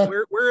well,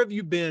 where have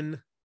you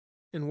been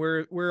and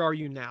where are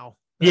you now?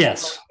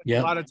 Yes.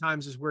 Yeah. A lot of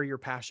times is where your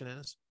passion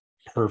is.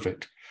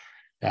 Perfect.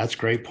 That's a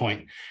great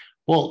point.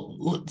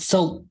 Well,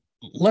 so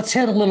let's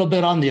hit a little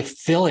bit on the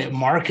affiliate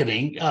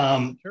marketing.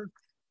 Sure.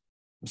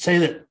 Say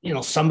that,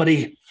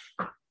 somebody,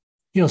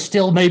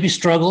 still maybe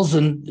struggles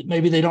and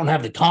maybe they don't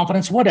have the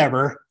confidence,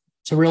 whatever,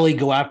 to really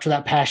go after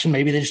that passion.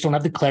 Maybe they just don't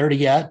have the clarity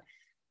yet.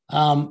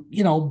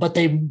 But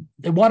they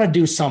want to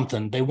do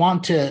something. They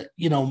want to,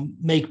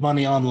 make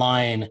money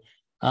online,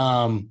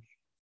 or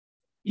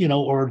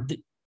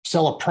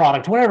sell a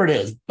product, whatever it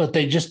is, but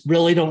they just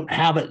really don't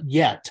have it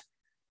yet.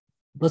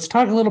 Let's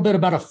talk a little bit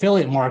about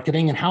affiliate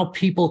marketing and how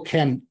people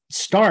can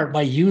start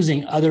by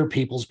using other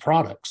people's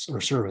products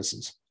or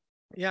services.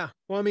 Yeah.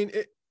 Well, I mean,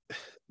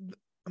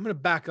 I'm going to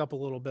back up a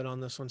little bit on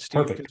this one,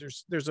 Steve,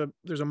 because there's a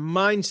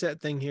mindset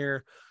thing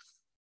here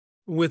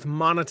with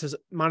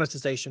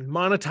monetization,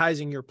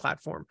 monetizing your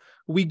platform.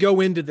 We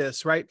go into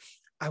this, right?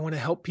 I want to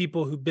help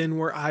people who've been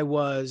where I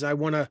was. I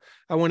want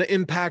to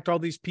impact all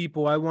these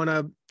people. I want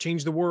to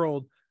change the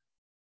world.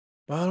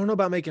 But I don't know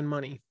about making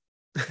money.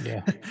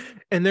 Yeah.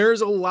 And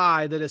there's a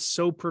lie that is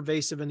so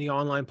pervasive in the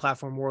online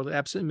platform world. It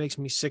absolutely makes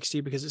me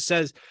 60, because it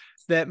says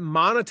that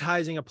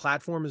monetizing a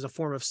platform is a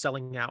form of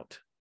selling out.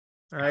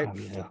 All right.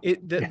 Oh,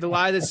 yeah. The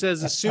lie that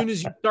says as soon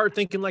as you start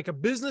thinking like a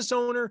business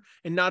owner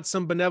and not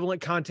some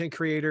benevolent content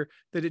creator,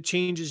 that it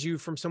changes you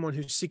from someone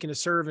who's seeking to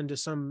serve into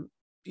some,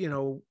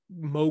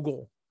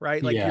 mogul,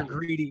 right? Like you're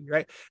greedy,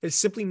 right? It's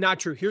simply not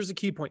true. Here's the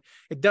key point.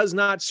 It does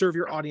not serve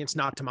your audience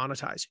not to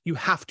monetize. You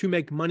have to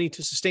make money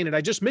to sustain it.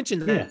 I just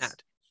mentioned that. Yes.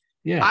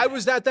 Yeah. I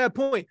was at that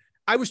point.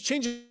 I was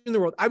changing the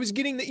world. I was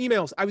getting the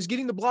emails. I was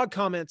getting the blog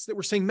comments that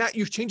were saying, Matt,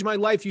 you've changed my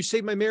life. You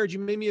saved my marriage. You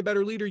made me a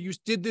better leader. You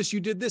did this. You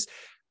did this.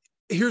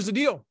 Here's the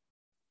deal.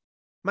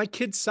 My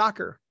kid's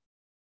soccer,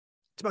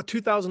 it's about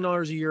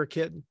 $2,000 a year a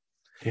kid.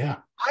 Yeah.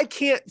 I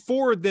can't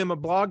forward them a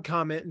blog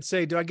comment and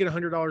say, do I get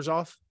 $100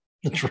 off?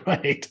 That's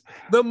right.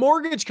 The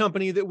mortgage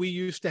company that we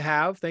used to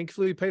have,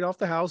 thankfully we paid off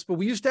the house, but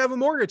we used to have a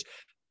mortgage.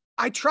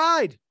 I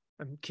tried.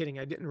 I'm kidding.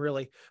 I didn't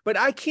really, but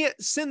I can't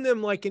send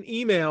them like an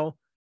email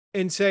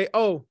and say,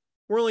 oh,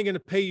 we're only going to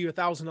pay you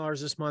 $1,000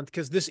 this month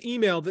because this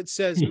email that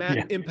says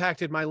Matt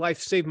impacted my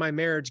life, saved my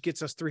marriage,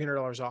 gets us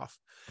 $300 off.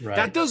 Right.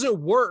 That doesn't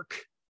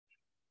work.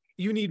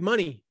 You need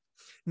money,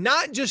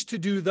 not just to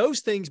do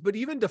those things, but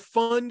even to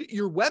fund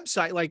your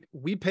website. Like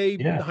we pay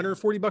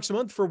 $140 a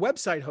month for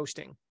website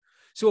hosting.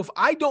 So if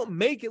I don't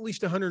make at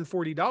least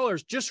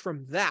 $140 just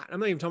from that, I'm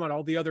not even talking about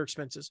all the other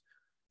expenses,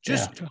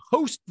 just to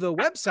host the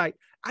website,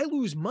 I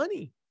lose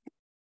money.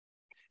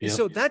 Yep.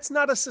 So that's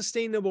not a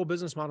sustainable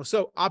business model.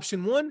 So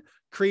option one,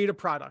 create a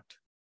product.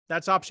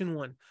 That's option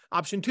one.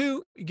 Option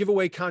two, give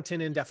away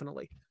content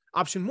indefinitely.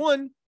 Option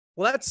one,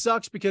 well, that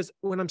sucks because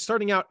when I'm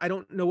starting out, I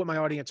don't know what my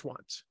audience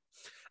wants.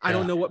 I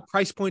don't know what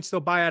price points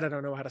they'll buy at. I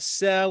don't know how to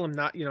sell. I'm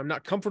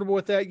not comfortable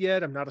with that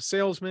yet. I'm not a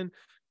salesman.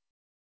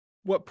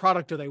 What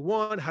product do they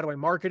want? How do I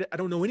market it? I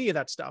don't know any of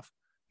that stuff.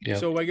 Yep.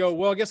 So I go,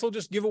 well, I guess I'll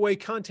just give away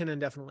content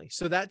indefinitely.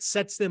 So that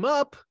sets them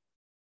up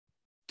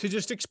to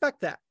just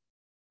expect that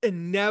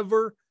and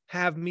never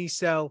have me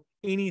sell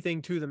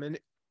anything to them. And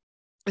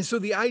so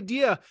the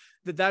idea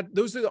that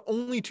those are the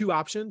only two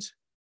options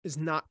is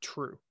not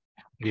true.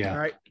 Yeah. All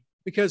right.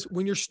 Because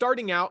when you're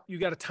starting out, you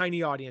got a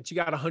tiny audience. You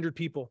got 100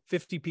 people,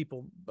 50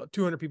 people,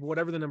 200 people,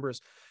 whatever the number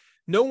is.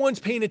 No one's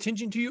paying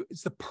attention to you.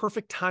 It's the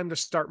perfect time to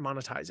start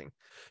monetizing,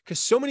 because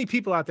so many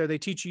people out there, they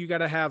teach you got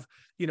to have,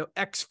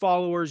 X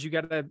followers. You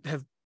got to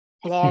have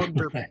blogged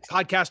or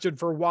podcasted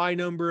for Y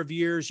number of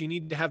years. You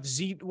need to have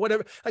Z,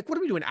 whatever. Like, what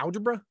are we doing?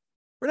 Algebra?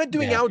 We're not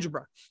doing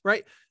algebra,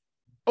 right?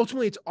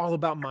 Ultimately, it's all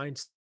about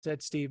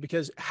mindset, Steve,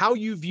 because how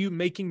you view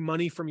making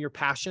money from your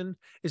passion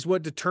is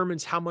what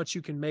determines how much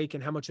you can make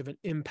and how much of an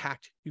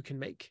impact you can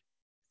make.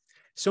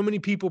 So many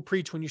people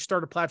preach when you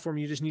start a platform,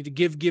 you just need to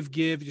give,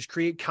 you just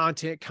create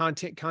content.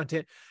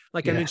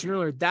 Like I mentioned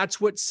earlier, that's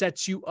what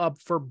sets you up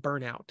for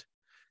burnout.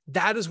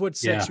 That is what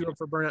sets you up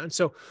for burnout. And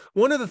so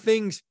one of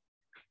the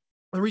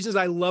reasons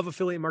I love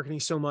affiliate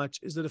marketing so much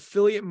is that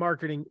affiliate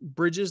marketing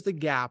bridges the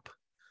gap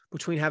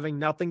between having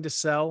nothing to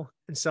sell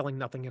and selling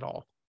nothing at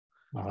all.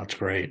 Oh, that's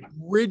great.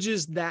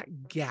 Bridges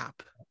that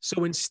gap.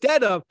 So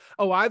instead of,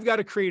 I've got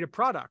to create a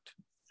product,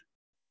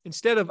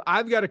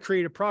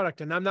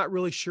 and I'm not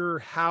really sure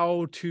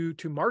how to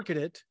market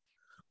it,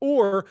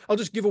 or I'll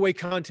just give away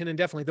content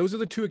indefinitely. Those are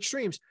the two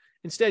extremes.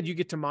 Instead, you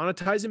get to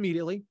monetize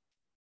immediately.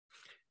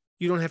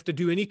 You don't have to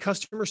do any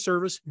customer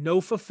service, no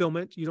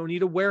fulfillment. You don't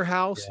need a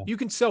warehouse. You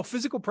can sell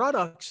physical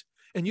products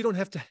and you don't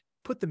have to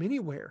put them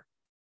anywhere.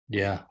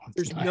 Yeah.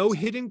 There's Nice. no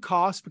hidden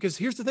cost, because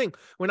here's the thing.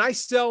 When I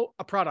sell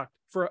a product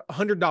for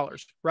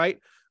 $100, right?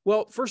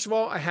 Well, first of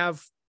all, I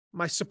have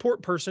my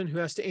support person who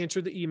has to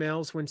answer the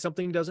emails when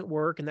something doesn't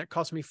work. And that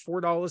costs me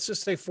 $4. Let's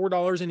just say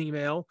 $4 an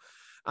email.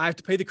 I have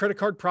to pay the credit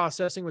card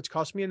processing, which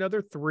costs me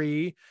another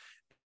 $3.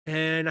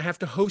 And I have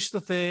to host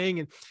the thing,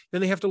 and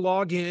then they have to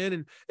log in,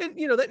 and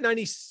you know, that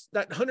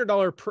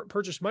 $100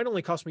 purchase might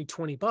only cost me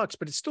 $20,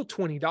 but it's still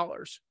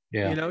 $20.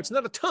 Yeah. You know, it's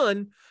not a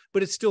ton,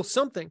 but it's still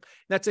something.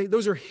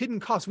 Those are hidden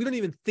costs. We don't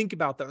even think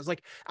about those.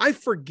 Like, I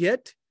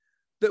forget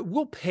that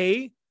we'll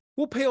pay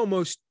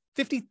almost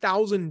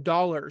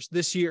 $50,000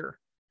 this year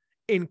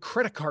in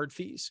credit card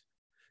fees.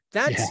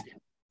 That's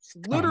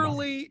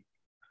literally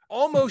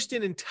almost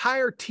an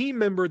entire team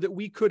member that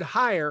we could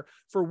hire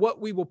for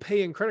what we will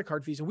pay in credit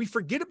card fees. And we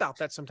forget about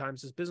that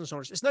sometimes as business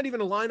owners. It's not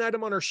even a line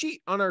item on our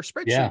sheet, on our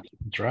spreadsheet. Yeah,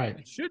 that's right.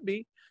 It should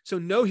be. So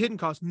no hidden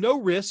cost,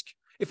 no risk.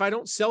 If I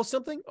don't sell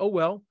something, oh,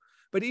 well.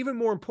 But even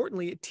more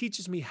importantly, it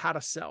teaches me how to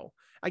sell.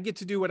 I get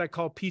to do what I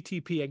call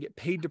PTP. I get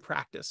paid to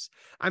practice.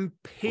 I'm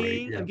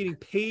getting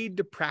paid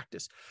to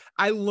practice.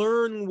 I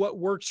learn what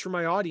works for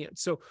my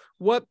audience. So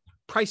what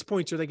price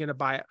points are they going to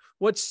buy it?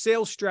 What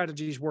sales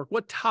strategies work?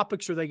 What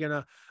topics are they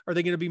going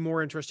to be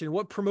more interested in?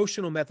 What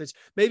promotional methods?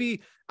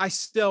 Maybe I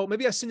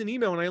send an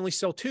email and I only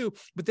sell 2,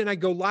 but then I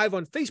go live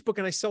on Facebook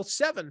and I sell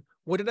 7.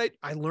 What did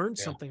I learned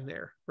something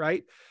there,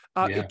 right?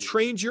 It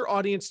trains your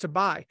audience to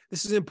buy.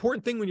 This is an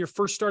important thing when you're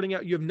first starting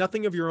out. You have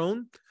nothing of your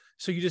own.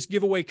 So you just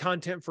give away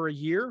content for a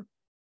year.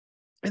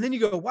 And then you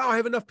go, wow, I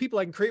have enough people.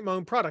 I can create my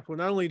own product. Well,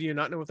 not only do you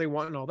not know what they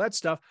want and all that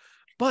stuff,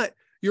 but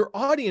your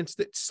audience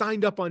that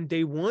signed up on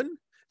day 1,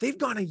 they've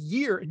gone a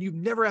year and you've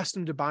never asked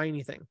them to buy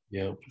anything.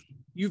 Yep.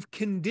 You've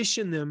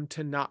conditioned them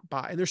to not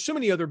buy. And there's so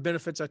many other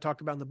benefits I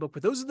talked about in the book,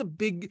 but those are the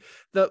big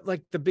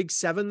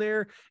 7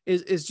 there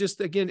is just,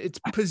 again, it's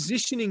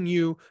positioning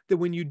you that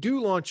when you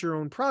do launch your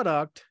own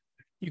product,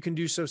 you can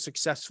do so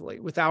successfully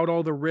without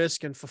all the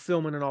risk and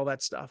fulfillment and all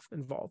that stuff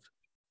involved.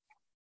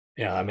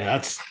 Yeah. I mean,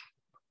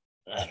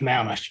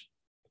 man, I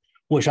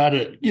wish I'd,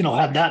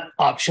 had that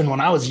option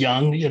when I was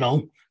young,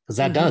 because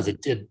that does,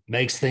 it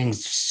makes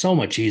things so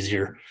much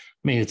easier.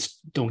 I mean,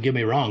 don't get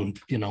me wrong,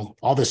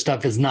 all this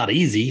stuff is not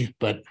easy,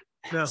 but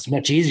it's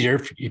much easier.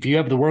 If you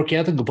have the work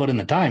ethic to put in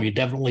the time, you're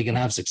definitely going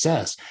to have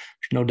success.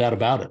 There's no doubt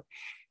about it.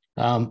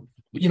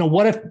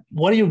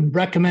 What do you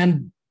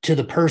recommend to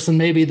the person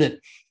maybe that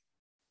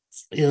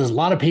there's a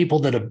lot of people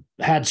that have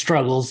had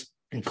struggles,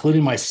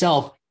 including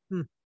myself,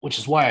 which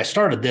is why I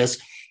started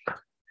this,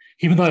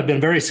 even though I've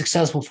been very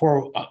successful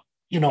before,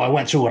 I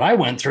went through what I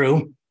went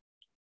through.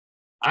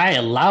 I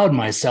allowed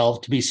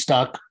myself to be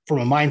stuck from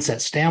a mindset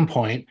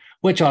standpoint,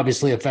 which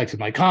obviously affected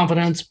my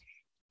confidence,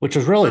 which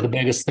was really the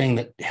biggest thing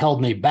that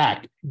held me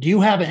back. Do you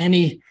have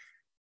any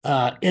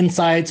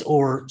insights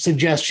or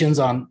suggestions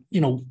on,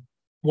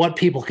 what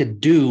people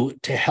could do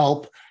to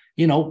help,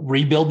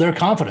 rebuild their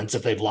confidence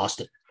if they've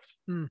lost it?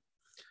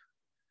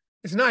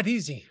 It's not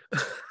easy.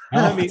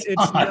 No, I mean,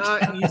 it's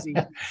not easy.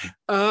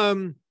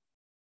 I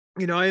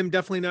am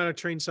definitely not a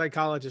trained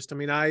psychologist. I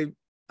mean, I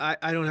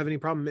don't have any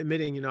problem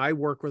admitting, I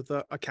work with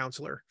a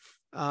counselor.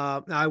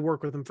 I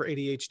work with them for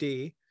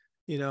ADHD,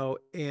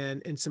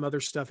 and some other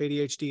stuff,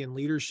 ADHD and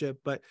leadership,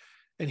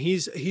 and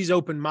he's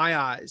opened my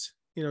eyes,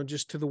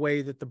 just to the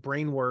way that the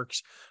brain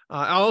works.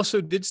 I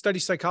also did study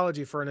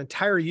psychology for an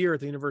entire year at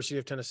the University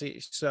of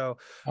Tennessee. So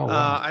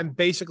I'm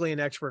basically an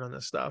expert on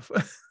this stuff.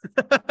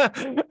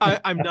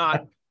 I'm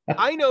not.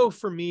 I know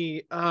for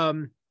me,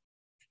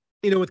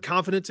 with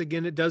confidence,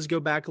 again, it does go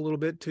back a little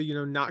bit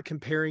to, not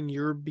comparing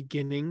your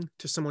beginning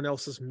to someone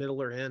else's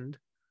middle or end.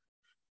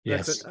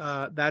 Yes.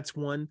 That's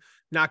one.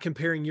 Not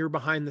comparing your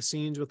behind the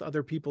scenes with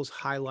other people's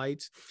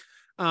highlights.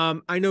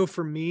 I know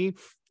for me,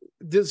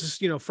 this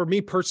is, for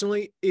me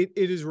personally, it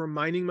is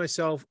reminding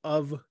myself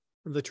of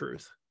the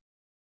truth.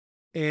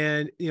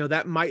 And,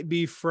 that might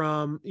be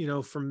from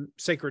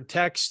sacred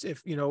text,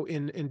 if,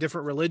 in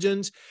different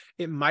religions,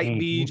 it might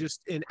be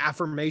just in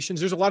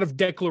affirmations. There's a lot of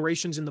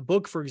declarations in the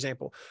book, for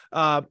example,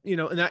 and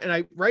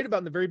I write about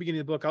in the very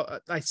beginning of the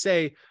book, I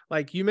say,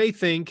 like, you may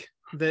think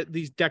that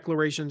these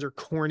declarations are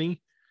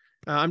corny.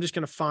 I'm just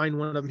going to find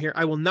one of them here.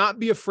 I will not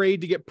be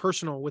afraid to get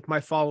personal with my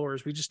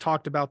followers. We just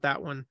talked about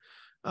that one.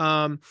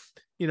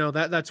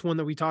 That's one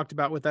that we talked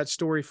about with that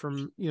story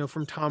from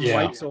Tom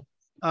Weitzel.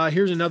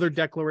 Here's another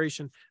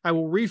declaration. I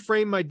will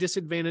reframe my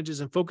disadvantages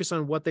and focus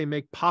on what they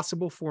make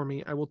possible for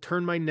me. I will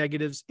turn my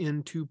negatives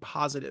into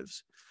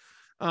positives.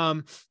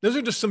 Those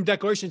are just some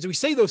declarations. We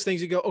say those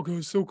things, you go, okay,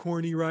 it's so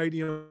corny, right?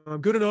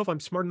 I'm good enough. I'm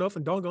smart enough,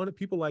 and doggone it,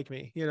 people like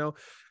me.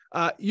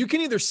 You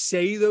can either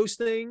say those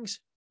things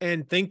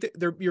and think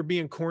that you're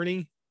being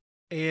corny,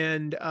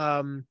 and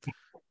and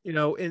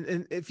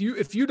if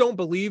you don't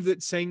believe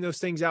that saying those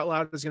things out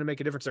loud is going to make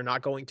a difference, they're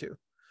not going to.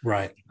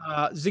 Right.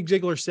 Zig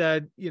Ziglar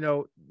said,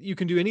 you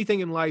can do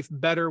anything in life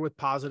better with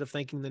positive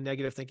thinking than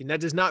negative thinking.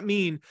 That does not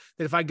mean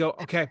that if I go,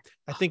 okay,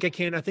 I think I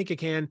can, I'm going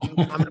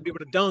to be able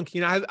to dunk.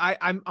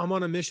 I'm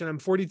on a mission. I'm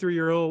 43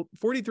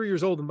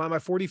 years old. And by my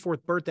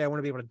 44th birthday, I want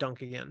to be able to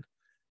dunk again.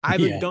 I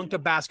haven't dunked a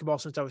basketball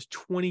since I was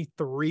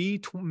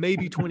 23,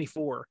 maybe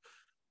 24.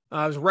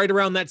 I was right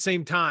around that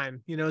same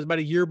time. It was about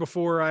a year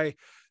before I,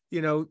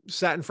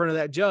 sat in front of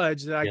that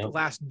judge that I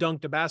last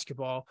dunked a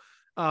basketball.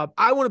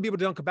 I want to be able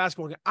to dunk a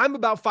basketball again. I'm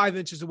about 5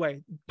 inches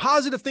away.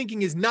 Positive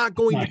thinking is not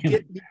going to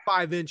get me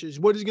 5 inches.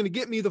 What is going to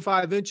get me the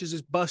 5 inches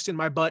is busting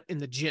my butt in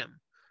the gym.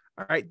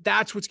 All right.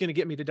 That's what's going to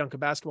get me to dunk a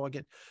basketball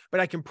again.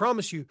 But I can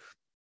promise you,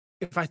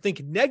 if I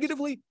think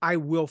negatively, I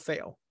will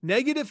fail.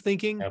 Negative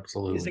thinking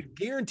is a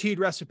guaranteed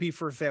recipe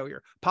for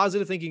failure.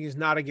 Positive thinking is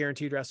not a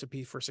guaranteed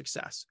recipe for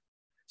success.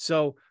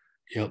 So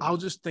I'll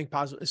just think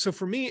positive. So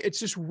for me, it's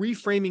just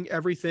reframing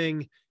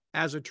everything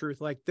as a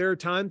truth. Like there are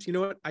times, you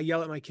know what? I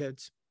yell at my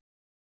kids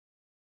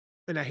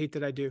and I hate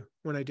that I do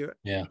when I do it.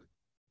 Yeah.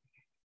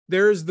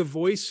 There's the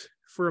voice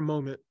for a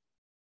moment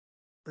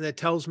that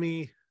tells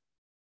me,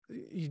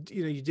 you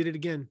did it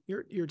again.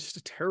 You're just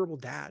a terrible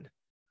dad.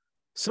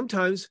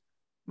 Sometimes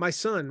my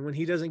son, when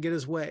he doesn't get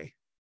his way,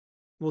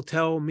 will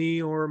tell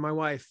me or my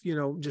wife,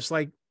 just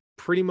like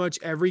pretty much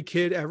every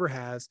kid ever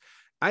has,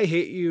 I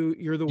hate you.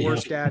 You're the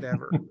worst dad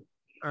ever.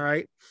 All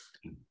right.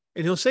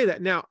 And he'll say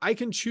that. Now I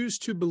can choose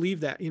to believe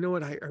that. You know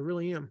what? I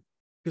really am,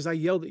 because I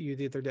yelled at you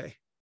the other day.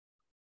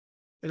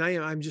 And I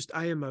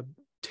am a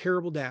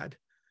terrible dad.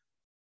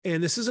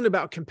 And this isn't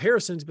about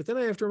comparisons, but then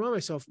I have to remind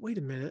myself, wait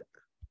a minute.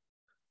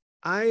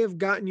 I have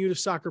gotten you to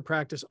soccer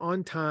practice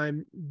on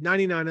time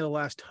 99 of the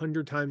last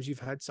 100 times you've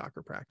had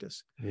soccer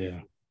practice. Yeah.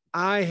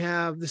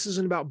 This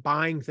isn't about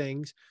buying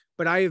things,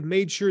 but I have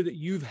made sure that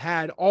you've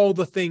had all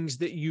the things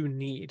that you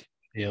need.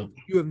 Yeah.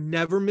 You have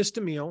never missed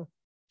a meal.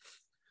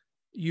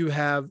 You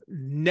have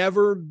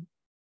never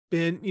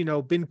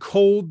been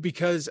cold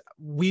because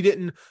we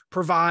didn't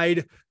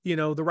provide,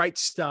 the right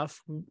stuff.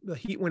 The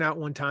heat went out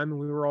one time and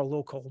we were all a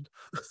little cold,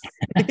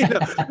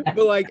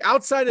 but like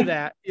outside of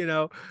that,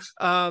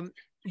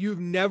 you've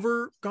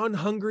never gone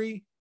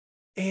hungry,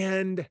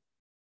 and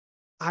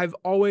I've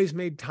always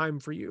made time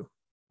for you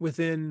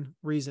within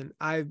reason.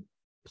 I've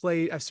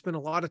spent a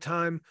lot of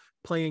time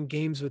playing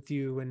games with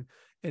you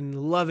and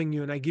loving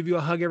you. And I give you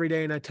a hug every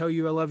day and I tell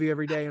you I love you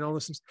every day and all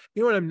this things.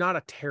 You know what? I'm not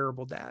a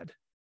terrible dad.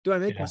 Do I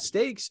make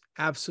mistakes?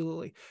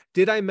 Absolutely.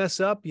 Did I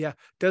mess up? Yeah.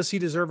 Does he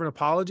deserve an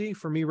apology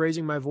for me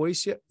raising my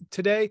voice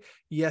today?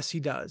 Yes, he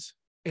does.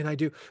 And I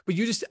do. But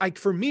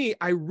for me,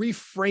 I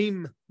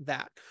reframe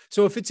that.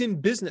 So if it's in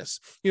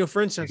business,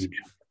 for instance,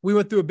 we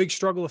went through a big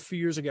struggle a few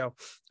years ago,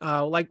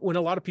 like when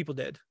a lot of people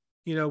did.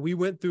 We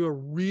went through a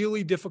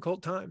really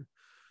difficult time.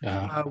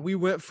 We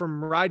went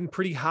from riding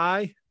pretty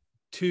high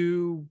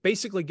to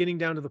basically getting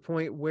down to the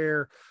point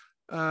where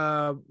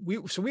we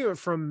went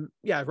from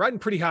riding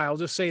pretty high. I'll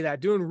just say that,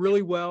 doing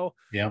really well.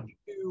 Yeah,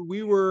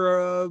 we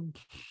were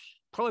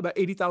probably about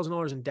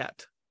 $80,000 in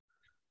debt,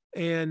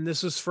 and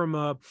this is from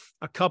a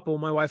couple.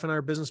 My wife and I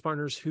are business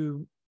partners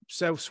who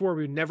swore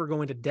we would never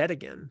go into debt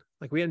again.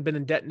 Like we hadn't been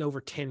in debt in over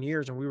 10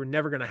 years, and we were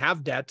never going to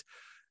have debt.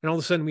 And all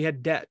of a sudden, we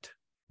had debt.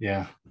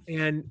 Yeah,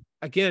 and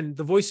again,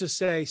 the voices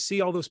say,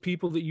 "See all those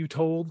people that you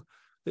told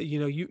that,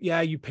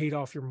 you paid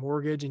off your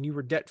mortgage and you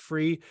were debt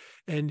free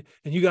and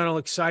you got all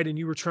excited and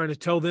you were trying to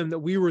tell them that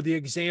we were the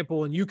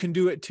example and you can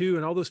do it too.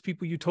 And all those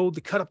people you told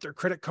to cut up their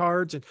credit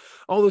cards and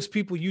all those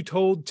people you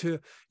told to,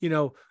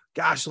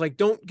 like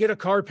don't get a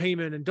car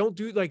payment and don't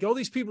do all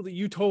these people that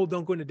you told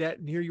don't go into debt.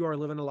 And here you are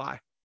living a lie."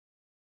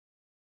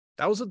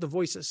 That was what the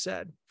voices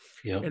said.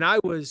 Yep. And I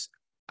was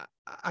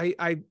at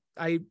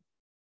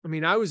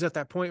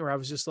that point where I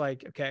was just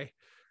like, okay,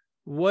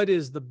 what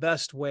is the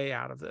best way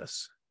out of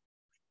this?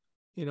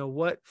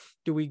 What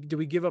do we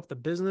give up the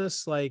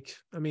business? I'll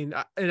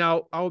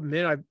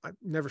admit, I've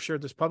never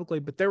shared this publicly,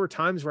 but there were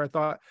times where I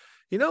thought,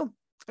 I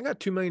got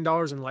 $2 million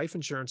in life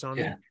insurance on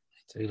me. Yeah,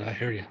 dude, I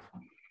hear you.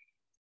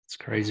 It's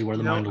crazy where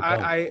the mind will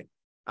go.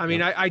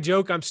 I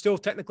joke, I'm still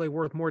technically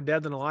worth more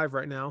dead than alive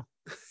right now.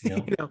 Yeah.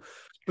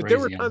 But there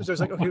were times I was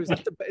like, okay, is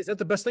that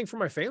the best thing for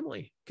my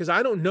family? Because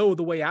I don't know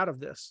the way out of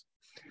this.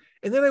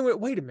 And then I went,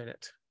 wait a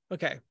minute.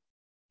 Okay.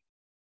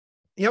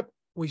 Yep.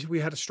 We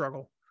had a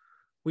struggle.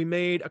 We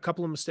made a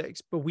couple of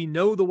mistakes, but we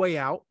know the way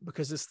out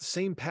because it's the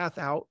same path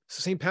out. It's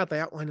the same path I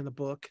outlined in the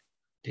book.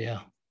 Yeah.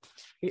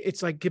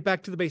 It's like, get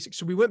back to the basics.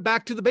 So we went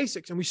back to the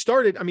basics and we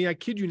started, I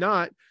kid you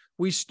not,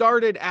 we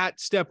started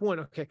at step one.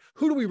 Okay.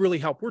 Who do we really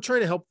help? We're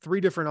trying to help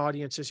 3 different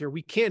audiences here.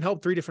 We can't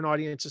help 3 different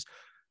audiences.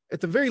 At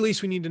the very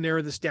least, we need to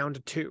narrow this down to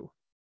 2.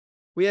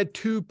 We had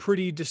 2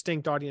 pretty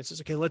distinct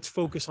audiences. Okay, let's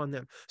focus on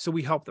them. So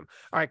we help them.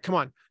 All right, come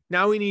on.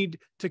 Now we need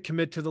to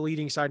commit to the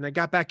leading side. And I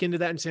got back into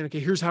that and saying,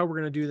 okay, here's how we're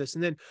going to do this.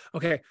 And then,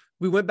 okay,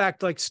 we went back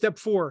to step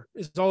 4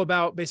 is all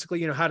about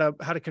basically, how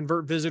to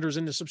convert visitors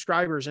into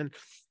subscribers. And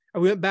I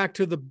went back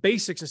to the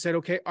basics and said,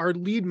 okay, our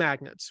lead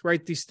magnets,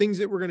 right? These things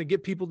that we're going to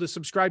get people to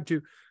subscribe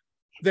to,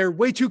 they're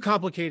way too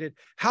complicated.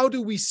 How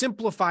do we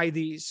simplify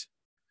these?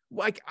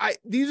 like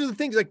these are the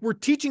things, like we're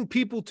teaching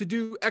people to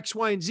do X,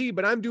 Y, and Z,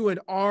 but I'm doing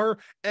R,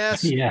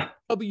 S, Yeah.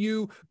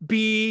 W,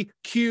 B,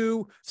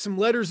 Q, some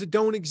letters that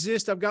don't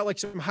exist. I've got like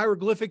some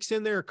hieroglyphics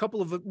in there, a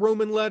couple of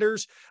Roman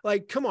letters.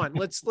 Like, come on,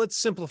 let's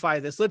simplify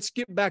this. Let's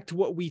get back to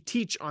what we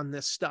teach on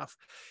this stuff.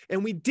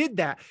 And we did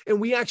that.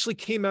 And we actually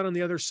came out on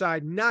the other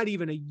side, not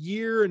even a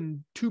year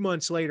and 2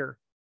 months later.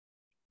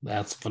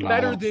 That's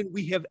phenomenal. Better than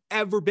we have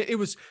ever been. It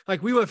was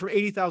like, we went from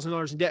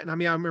 $80,000 in debt. And I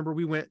mean, I remember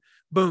we went,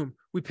 boom,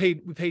 we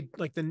paid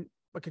like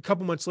a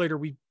couple months later,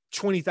 we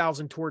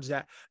 20,000 towards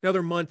that.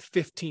 Another month,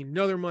 15,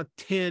 another month,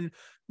 10,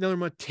 another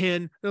month,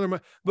 10, another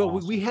month. But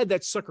awesome. we had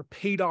that sucker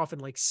paid off in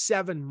like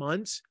 7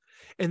 months.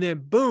 And then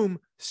boom,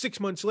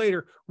 6 months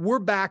later, we're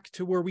back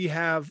to where we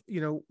have,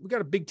 we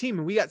got a big team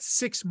and we got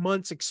 6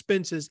 months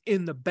expenses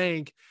in the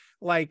bank.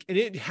 Like, and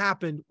it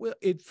happened.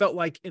 It felt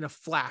like in a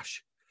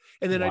flash.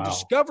 And then I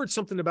discovered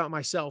something about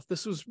myself.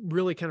 This was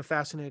really kind of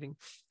fascinating.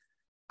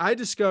 I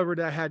discovered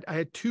I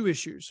had 2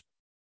 issues.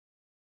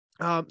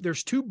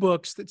 There's 2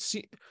 books that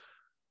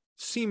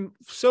seem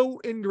so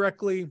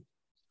indirectly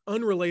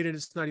unrelated.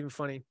 It's not even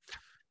funny.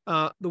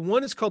 The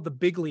one is called The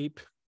Big Leap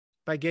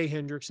by Gay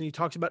Hendricks, and he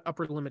talks about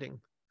upper limiting.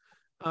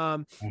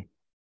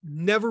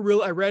 Never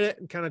really, I read it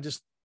and kind of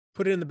just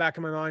put it in the back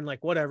of my mind,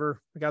 like,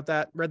 whatever, I got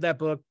that, read that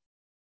book.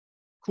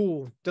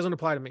 Cool. Doesn't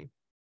apply to me.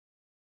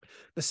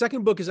 The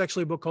second book is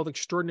actually a book called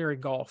Extraordinary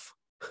Golf.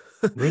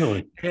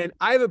 Really? And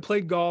I haven't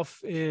played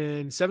golf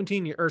in 7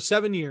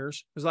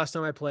 years was the last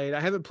time I played.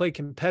 I haven't played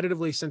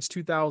competitively since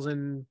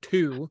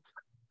 2002.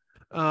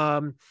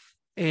 But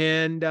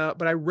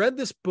I read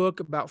this book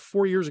about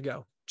 4 years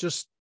ago.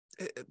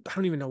 I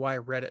don't even know why I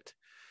read it.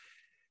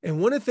 And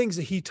one of the things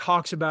that he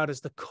talks about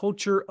is the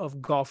culture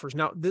of golfers.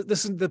 Now,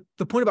 this is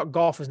the point about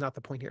golf is not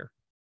the point here.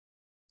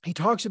 He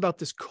talks about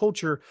this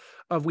culture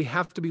of we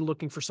have to be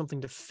looking for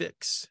something to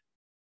fix.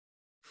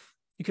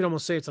 You could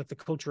almost say it's like the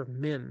culture of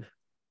men.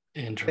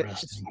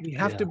 Interesting.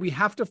 We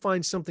have to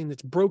find something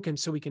that's broken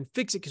so we can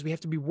fix it, because we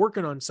have to be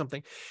working on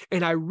something.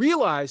 And I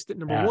realized that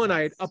number one,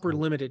 I had upper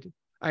limited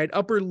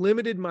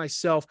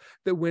myself,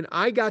 that when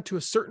I got to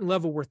a certain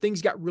level where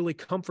things got really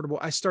comfortable,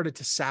 I started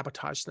to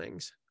sabotage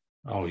things.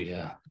 Oh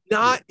yeah.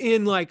 Not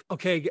in like,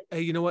 okay,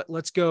 you know what?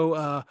 Let's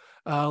go,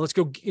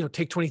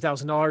 take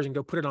 $20,000 and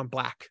go put it on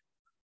black.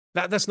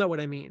 That's not what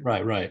I mean.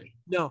 Right.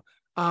 No.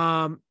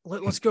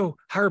 Let's go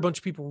hire a bunch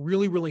of people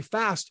really, really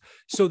fast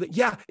so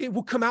that, it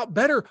will come out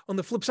better. On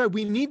the flip side,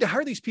 we need to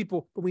hire these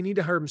people, but we need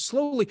to hire them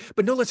slowly.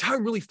 But no, let's hire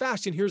them really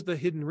fast. And here's the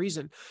hidden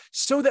reason: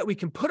 so that we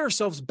can put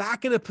ourselves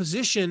back in a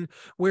position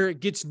where it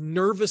gets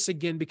nervous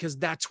again, because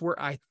that's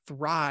where I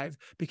thrive,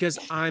 because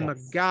I'm a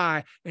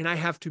guy and I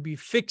have to be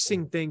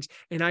fixing things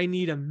and I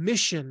need a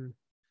mission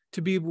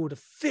to be able to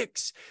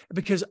fix,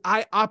 because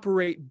I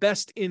operate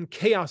best in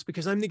chaos,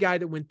 because I'm the guy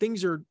that when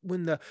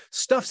the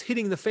stuff's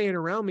hitting the fan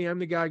around me, I'm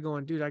the guy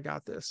going, dude, I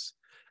got this.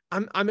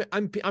 I'm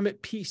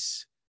at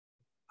peace.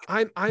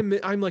 I'm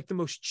like the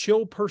most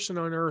chill person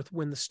on earth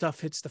when the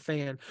stuff hits the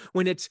fan.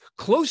 When it's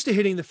close to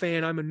hitting the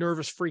fan, I'm a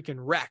nervous freaking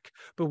wreck.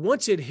 But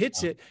once it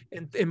hits it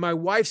and my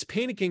wife's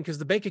panicking because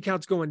the bank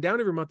account's going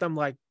down every month, I'm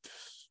like,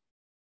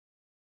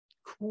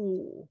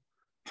 cool,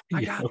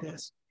 I got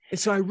this. And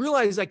so I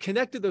realized I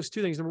connected those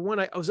 2 things. Number one,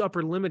 I was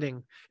upper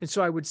limiting. And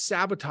so I would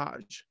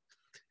sabotage.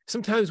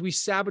 Sometimes we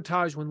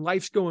sabotage when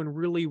life's going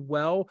really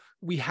well.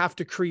 We have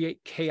to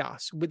create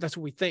chaos. That's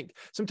what we think.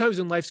 Sometimes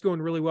when life's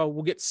going really well,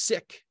 we'll get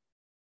sick.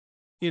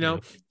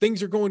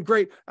 Things are going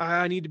great.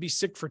 I need to be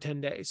sick for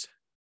 10 days.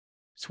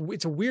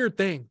 It's a weird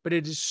thing, but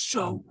it is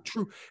so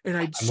true. And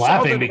I'm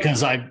laughing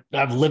because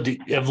I've lived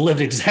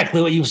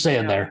exactly what you were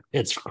saying there.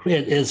 It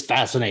is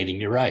fascinating.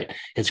 You're right.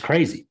 It's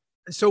crazy.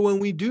 So when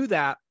we do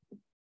that,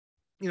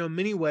 in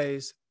many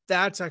ways,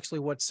 that's actually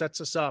what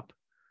sets us up.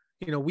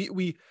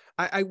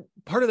 I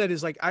part of that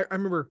is like, I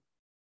remember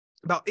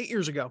about 8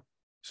 years ago.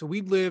 So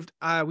we moved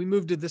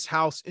to this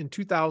house in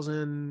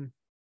 2011.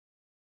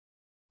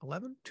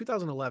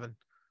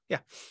 Yeah.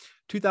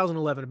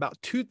 2011, about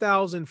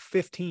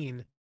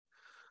 2015.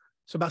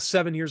 So about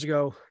 7 years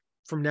ago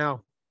from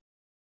now,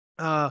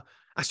 I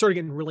started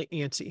getting really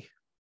antsy.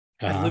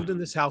 I lived in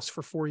this house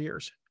for 4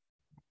 years.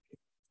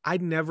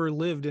 I'd never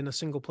lived in a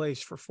single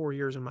place for 4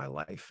 years in my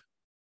life.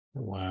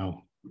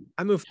 Wow.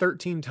 I moved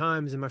 13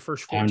 times in my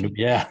first 14 years.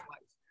 Yeah,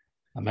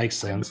 that makes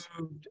sense.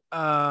 I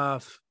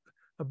moved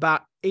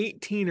about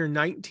 18 or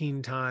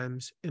 19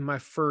 times in my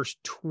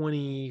first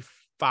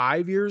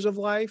 25 years of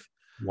life.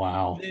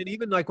 Wow. And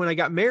even like when I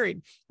got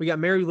married, we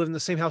lived in the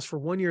same house for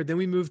 1 year. Then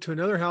we moved to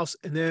another house,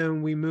 and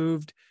then we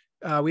moved.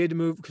 We had to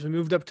move because we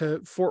moved up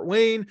to Fort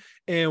Wayne,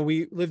 and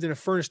we lived in a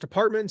furnished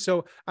apartment.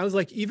 So I was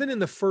like, even in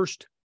the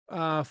first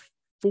 4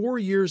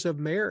 years of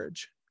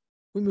marriage,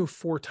 we moved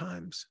 4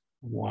 times.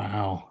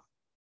 Wow.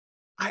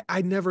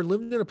 I never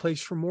lived in a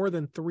place for more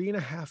than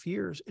 3.5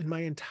 years in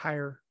my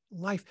entire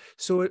life.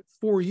 So at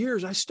 4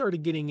 years, I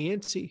started getting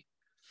antsy.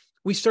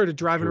 We started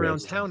driving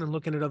around town and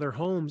looking at other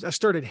homes. I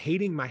started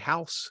hating my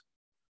house.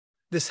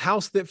 This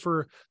house that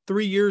for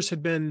 3 years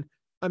had been,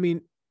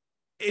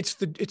 it's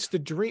the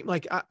dream.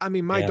 Like, I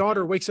mean, my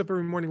daughter wakes up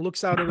every morning,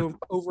 looks out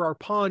over our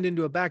pond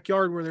into a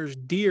backyard where there's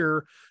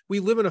deer. We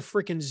live in a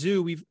freaking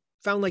zoo. We've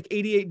found like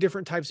 88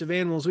 different types of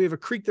animals. We have a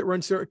creek that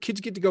runs there. Our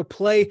kids get to go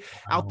play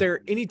out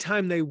there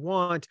anytime they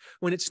want.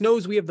 When it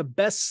snows, we have the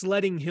best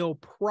sledding hill,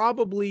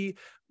 we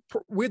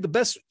have the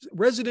best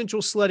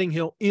residential sledding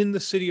hill in the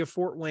city of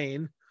Fort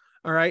Wayne.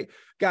 All right.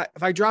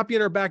 If I drop you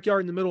in our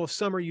backyard in the middle of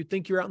summer, you'd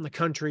think you're out in the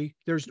country.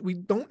 We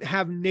don't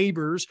have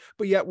neighbors,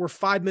 but yet we're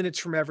 5 minutes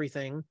from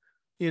everything,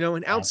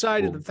 and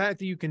outside of the fact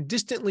that you can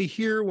distantly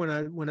hear when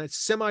a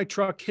semi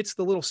truck hits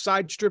the little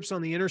side strips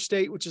on the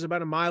interstate, which is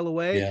about a mile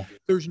away,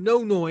 there's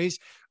no noise.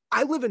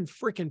 I live in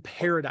freaking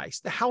paradise.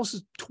 The house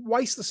is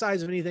twice the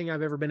size of anything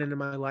I've ever been in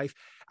my life.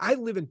 I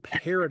live in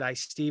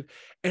paradise, Steve.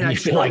 And I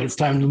feel like it's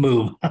time to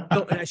move.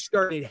 And I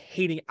started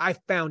hating it. I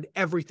found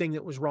everything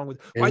that was wrong with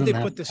it. Why'd they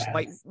put this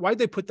light? Why'd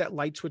they put that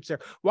light switch there?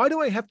 Why do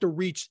I have to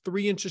reach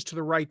 3 inches to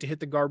the right to hit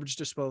the garbage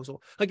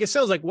disposal? Like, it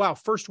sounds like, wow,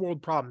 first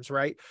world problems,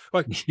 right?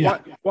 Like,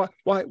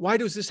 why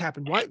does this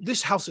happen? Why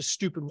this house is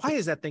stupid? Why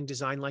is that thing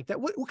designed like that?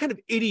 What kind of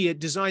idiot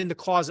designed the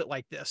closet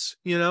like this?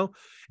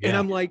 And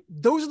I'm like,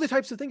 those are the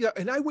types of things.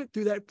 And I went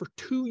through that for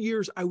 2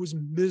 years. I was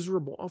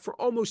miserable for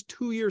almost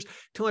 2 years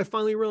till I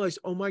finally realized,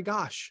 oh my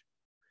gosh,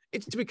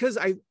 it's because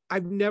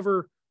I've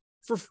never,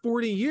 for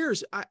 40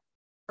 years,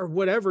 or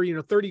whatever,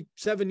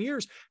 37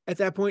 years at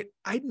that point,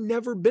 I'd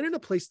never been in a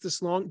place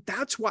this long.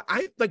 That's why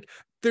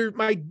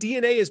my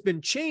DNA has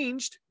been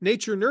changed,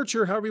 nature,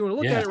 nurture, however you want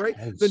to look at it,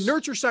 right? The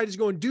nurture side is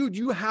going, dude,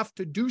 you have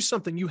to do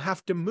something. You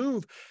have to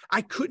move.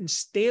 I couldn't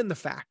stand the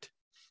fact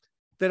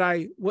that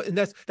and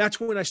that's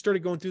when I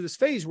started going through this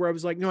phase where I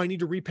was like, no, I need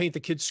to repaint the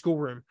kids'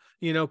 schoolroom,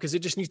 because it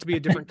just needs to be a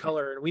different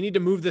color. And we need to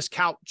move this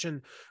couch.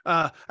 And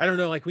I don't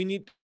know, like, we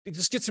need to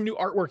just get some new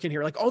artwork in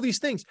here. Like, all these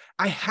things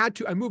I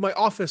moved my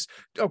office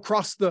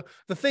across the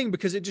thing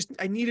because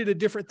I needed a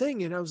different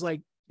thing. And I was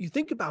like, you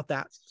think about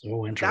that.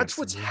 So interesting. That's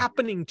what's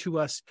happening to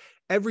us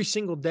every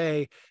single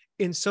day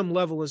in some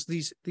level, is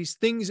these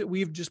things that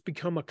we've just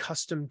become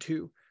accustomed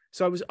to.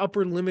 So I was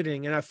upper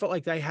limiting and I felt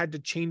like I had to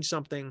change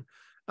something.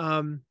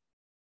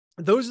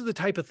 Those are the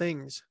type of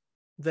things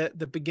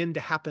that begin to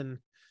happen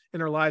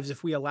in our lives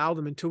if we allow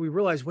them, until we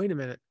realize, wait a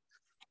minute.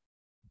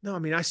 No, I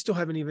mean,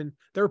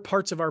 there are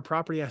parts of our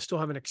property I still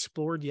haven't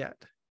explored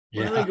yet.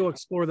 Why don't I go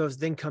explore those,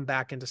 then come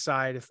back and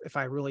decide if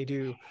I really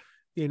do,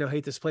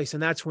 hate this place.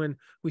 And that's when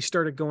we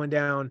started going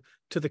down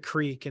to the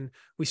creek, and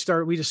we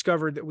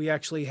discovered that we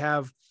actually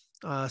have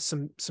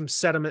some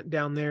sediment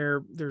down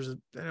there. There's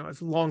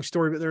it's a long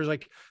story, but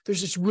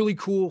there's this really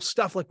cool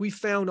stuff. Like, we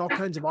found all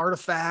kinds of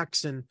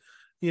artifacts and,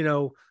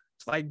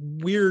 it's like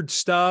weird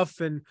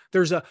stuff. And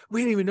we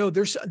didn't even know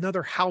there's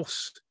another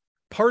house,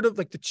 part of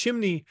like the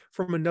chimney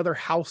from another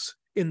house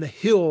in the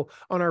hill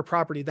on our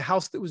property. The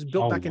house that was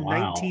built back in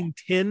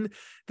 1910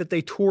 that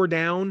they tore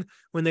down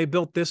when they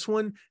built this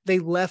one. They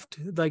left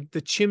like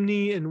the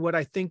chimney and what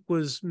I think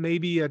was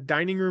maybe a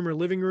dining room or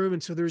living room.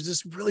 And so there's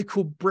this really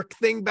cool brick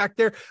thing back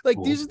there. Like,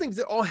 these are things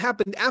that all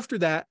happened after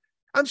that.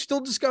 I'm still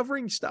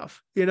discovering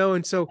stuff,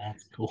 and so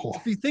that's cool.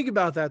 If you think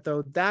about that,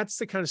 though, that's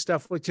the kind of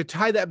stuff, like, to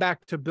tie that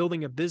back to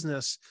building a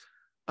business.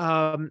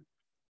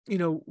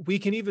 We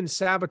can even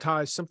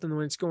sabotage something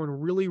when it's going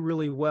really,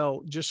 really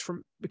well, just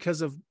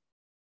because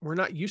we're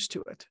not used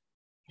to it.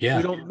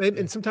 Yeah.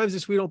 And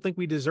sometimes we don't think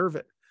we deserve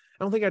it.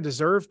 I don't think I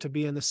deserve to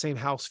be in the same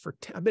house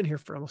I've been here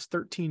for almost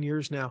 13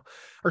 years now,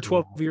 or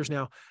 12 years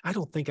now. I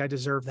don't think I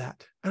deserve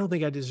that. I don't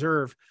think I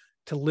deserve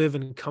to live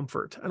in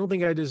comfort. I don't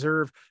think I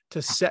deserve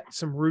to set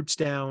some roots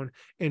down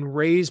and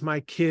raise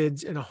my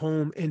kids in a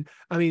home. And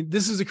I mean,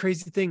 this is a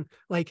crazy thing.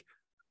 Like,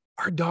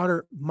 our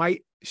daughter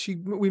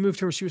we moved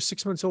here when she was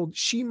 6 months old.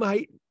 She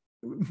might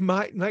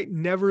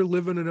never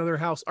live in another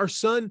house. Our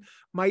son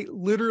might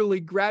literally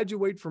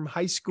graduate from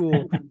high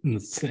school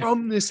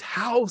from this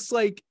house.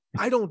 Like,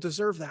 I don't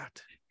deserve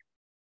that.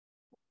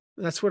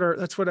 That's what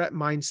that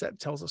mindset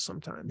tells us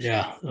sometimes.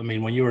 Yeah. I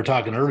mean, when you were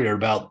talking earlier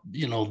about,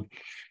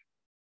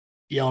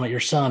 yelling at your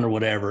son or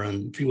whatever,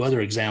 and a few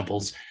other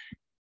examples,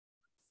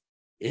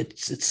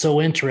 it's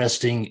so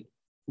interesting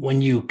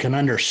when you can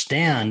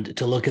understand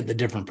to look at the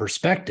different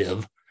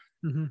perspective,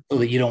 so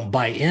that you don't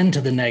buy into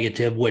the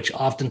negative, which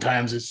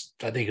oftentimes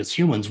I think as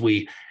humans,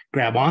 we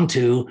grab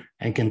onto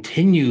and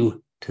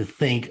continue to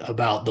think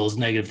about those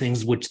negative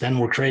things, which then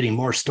we're creating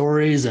more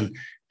stories and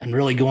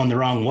really going the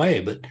wrong way.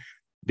 But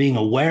being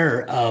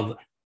aware of,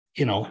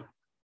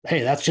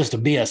 hey, that's just a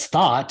BS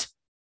thought.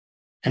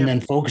 And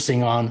then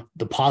focusing on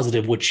the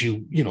positive, which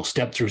you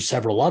step through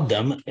several of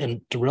them,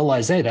 and to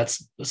realize, hey,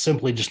 that's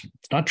simply just,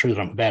 it's not true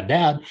that I'm a bad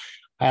dad.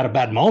 I had a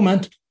bad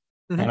moment,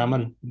 and I'm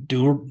going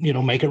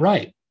to make it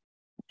right.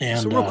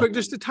 And so real quick,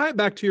 just to tie it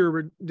back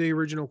to the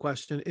original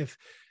question,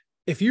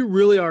 if you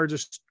really are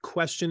just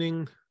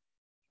questioning,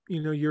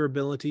 your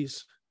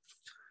abilities,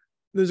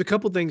 there's a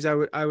couple of things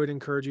I would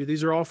encourage you.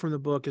 These are all from the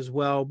book as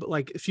well. But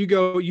like, if you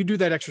do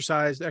that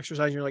exercise,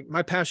 and you're like,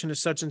 my passion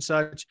is such and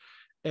such,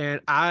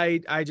 and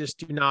I just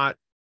do not,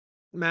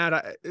 Matt,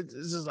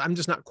 I'm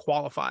just not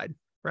qualified,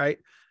 right?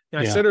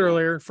 I said it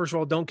earlier. First of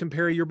all, don't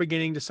compare your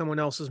beginning to someone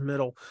else's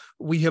middle.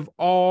 We have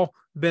all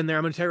been there.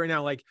 I'm going to tell you right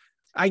now, like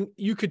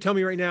you could tell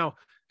me right now,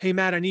 hey,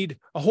 Matt, I need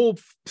a whole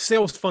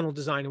sales funnel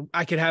design, and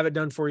I could have it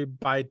done for you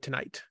by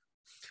tonight.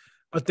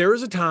 But there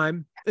is a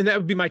time, and that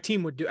would be my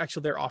team would do.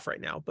 Actually, they're off right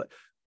now, but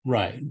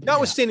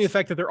notwithstanding the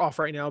fact that they're off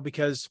right now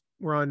because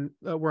we're on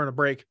a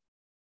break.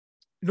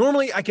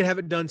 Normally, I could have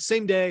it done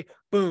same day.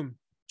 Boom,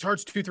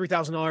 charge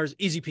 $2,000-$3,000,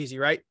 easy peasy,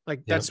 right?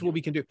 Like that's what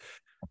we can do.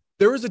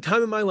 There was a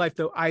time in my life,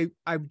 though, I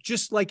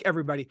just like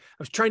everybody, I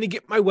was trying to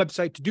get my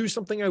website to do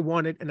something I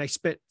wanted, and I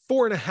spent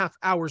 4.5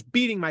 hours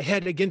beating my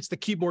head against the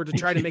keyboard to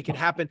try to make it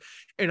happen,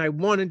 and I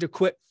wanted to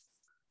quit.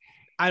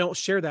 I don't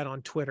share that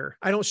on Twitter.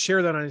 I don't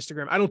share that on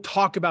Instagram. I don't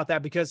talk about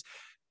that because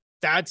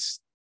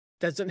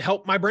doesn't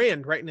help my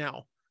brand right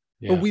now.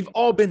 Yeah. But we've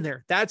all been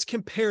there. That's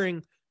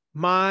comparing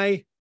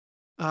my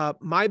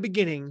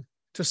beginning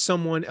to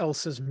someone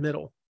else's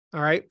middle.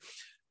 All right.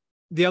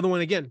 The other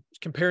one, again,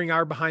 comparing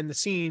our behind the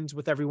scenes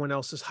with everyone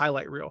else's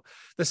highlight reel.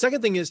 The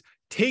second thing is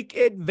take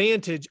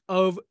advantage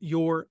of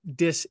your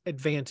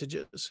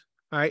disadvantages.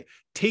 All right.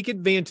 Take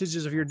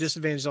advantages of your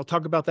disadvantages. I'll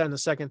talk about that in a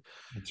second.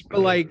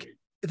 But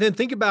then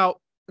think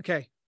about,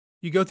 okay,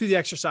 you go through the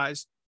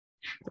exercise.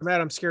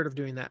 Matt, I'm scared of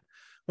doing that.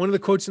 One of the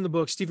quotes in the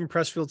book, Stephen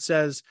Pressfield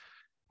says,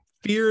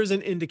 fear is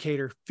an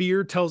indicator.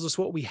 Fear tells us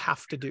what we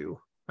have to do.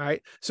 All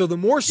right. So the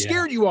more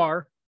scared you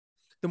are,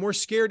 the more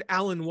scared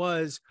Alan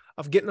was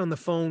of getting on the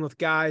phone with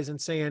guys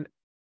and saying,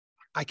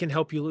 I can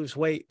help you lose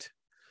weight.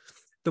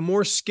 The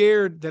more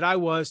scared that I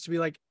was to be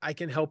like, I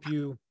can help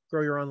you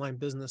grow your online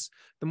business.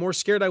 The more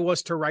scared I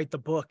was to write the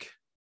book.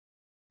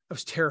 I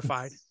was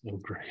terrified. That's so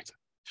great.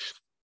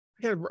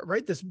 I gotta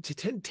write this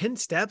 10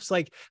 steps.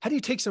 Like, how do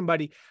you take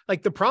somebody,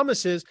 like the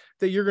promise is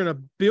that you're going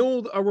to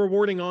build a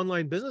rewarding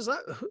online business.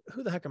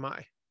 Who the heck am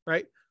I?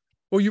 Right.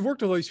 Well, you've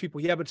worked with all these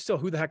people. Yeah, but still,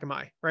 who the heck am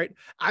I? Right.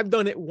 I've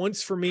done it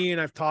once for me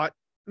and I've taught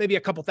maybe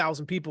a couple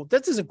thousand people.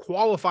 That doesn't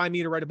qualify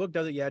me to write a book,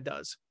 does it? Yeah, it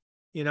does.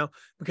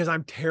 Because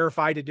I'm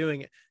terrified of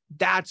doing it.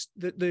 That's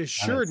the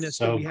assuredness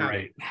that we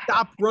have.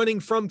 Stop running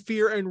from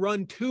fear and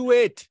run to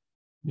it.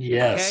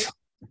 Yes. Okay?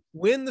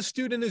 When the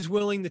student is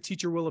willing, the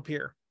teacher will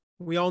appear.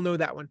 We all know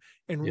that one.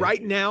 And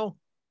right now,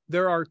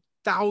 there are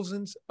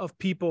thousands of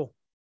people,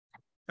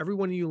 every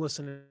one of you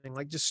listening,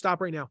 like just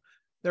stop right now.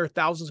 There are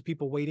thousands of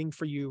people waiting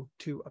for you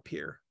to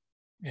appear.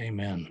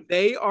 Amen.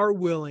 They are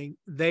willing.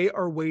 They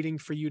are waiting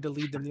for you to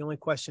lead them. The only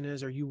question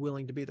is, are you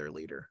willing to be their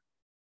leader?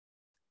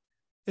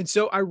 And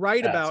so I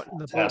write about in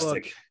the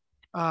book,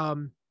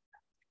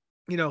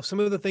 some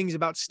of the things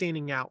about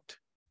standing out,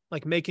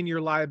 like making your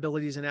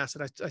liabilities an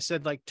asset. I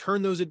said, like,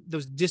 turn those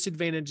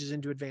disadvantages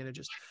into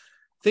advantages.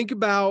 Think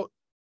about,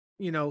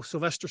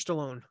 Sylvester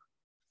Stallone.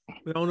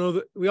 We all know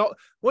that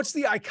what's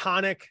the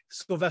iconic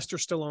Sylvester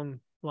Stallone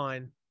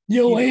line?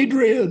 Yo,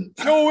 Adrian.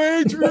 Yo,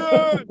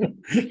 Adrian.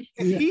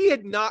 If he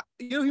had not,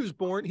 he was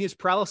born, he has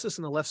paralysis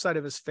on the left side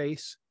of his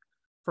face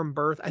from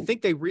birth. I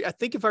think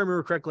if I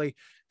remember correctly,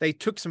 they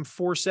took some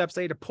forceps,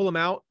 they had to pull him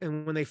out.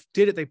 And when they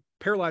did it, they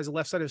paralyzed the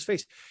left side of his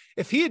face.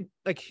 If he had,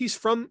 he's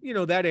from,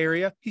 that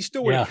area, he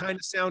still would have kind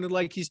of sounded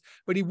like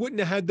but he wouldn't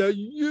have had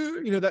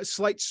that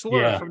slight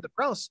slur from the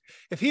paralysis.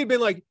 If he had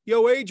been like,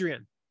 yo,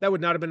 Adrian, that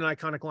would not have been an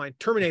iconic line.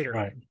 Terminator.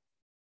 Right.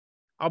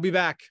 I'll be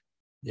back.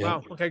 Yep.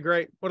 Wow. Okay,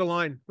 great. What a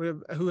line.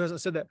 Who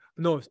hasn't said that?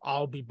 No, it's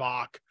I'll be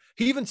back.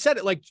 He even said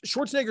it, like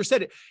Schwarzenegger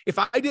said it. If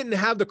I didn't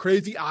have the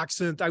crazy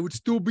accent, I would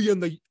still be on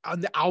the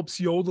Alps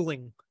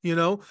yodeling,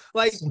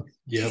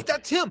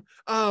 that's him.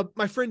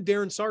 My friend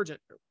Darren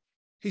Sargent,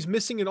 he's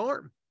missing an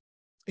arm.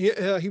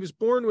 He was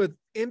born with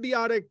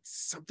embiotic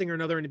something or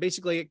another, and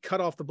basically it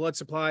cut off the blood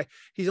supply.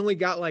 He's only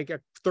got like a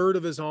third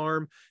of his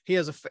arm. He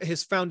has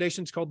his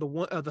foundation's called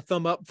the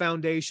Thumb Up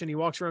Foundation. He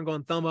walks around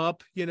going thumb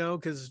up,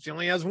 because he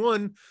only has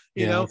one,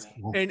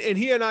 and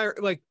he and I are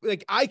like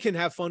I can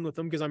have fun with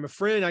him because I'm a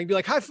friend. I can be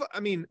like, high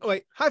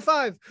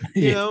five,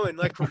 and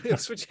like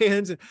switch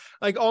hands and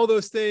like all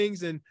those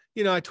things. And,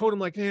 I told him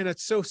like, man,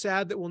 it's so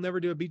sad that we'll never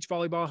do a beach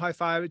volleyball high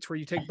five. It's where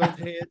you take both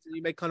hands and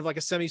you make kind of like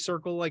a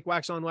semicircle, like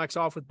wax on, wax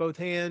off with both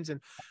hands.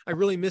 And I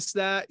really miss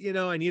that.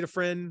 I need a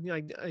friend.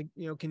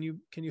 Can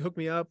you hook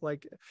me up?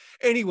 Like,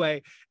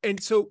 anyway.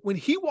 And so when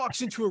he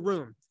walks into a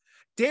room,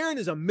 Darren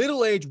is a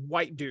middle-aged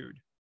white dude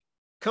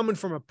coming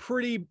from a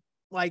pretty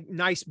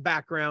nice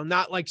background,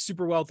 not like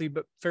super wealthy,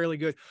 but fairly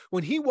good.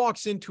 When he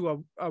walks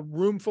into a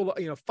room full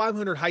of,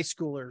 500 high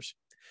schoolers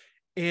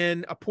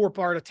in a poor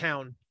part of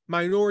town,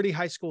 minority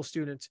high school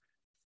students,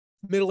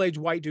 middle-aged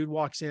white dude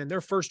walks in,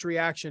 their first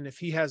reaction, if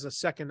he has a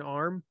second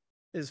arm,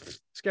 is this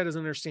guy doesn't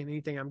understand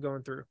anything I'm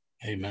going through.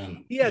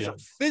 Amen. He has a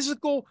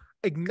physical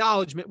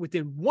acknowledgement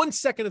within 1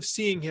 second of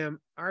seeing him.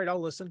 All right,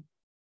 I'll listen.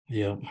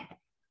 Yeah.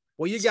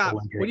 What do you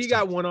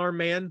got, one arm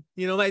man?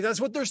 That's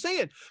what they're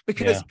saying,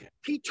 because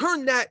he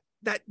turned that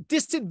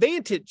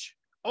disadvantage,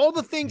 all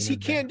the things he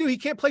can't do. He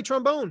can't play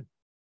trombone.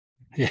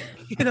 Yeah.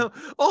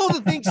 All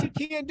the things he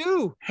can't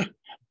do.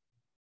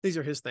 These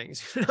are his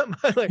things.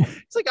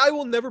 It's like, I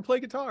will never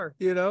play guitar.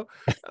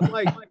 I'm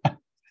like,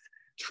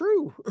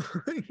 true.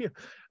 I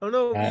don't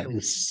know. That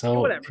is so,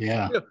 whatever.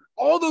 Yeah.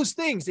 all those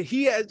things that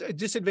he has a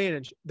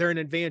disadvantage, they're an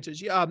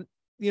advantage.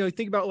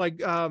 Think about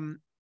like,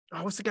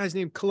 what's the guy's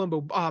name?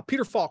 Columbo,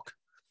 Peter Falk.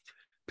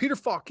 Peter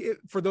Falk,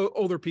 for the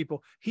older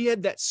people, he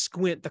had that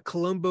squint, the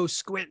Columbo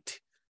squint.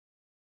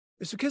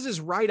 It's because his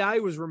right eye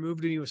was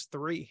removed when he was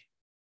 3.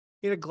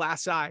 He had a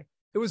glass eye.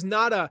 It was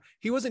not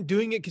he wasn't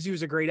doing it because he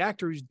was a great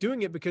actor. He was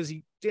doing it because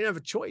he didn't have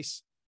a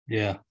choice.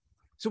 Yeah.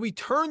 So we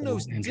turn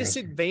those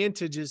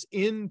disadvantages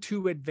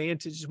into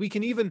advantages. We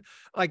can even,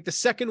 like, the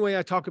second way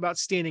I talk about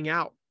standing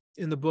out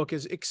in the book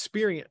is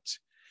experience.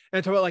 And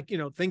I talk about, like,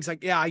 things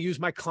like, I use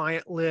my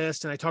client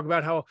list, and I talk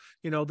about how,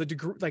 the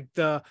degree, like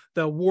the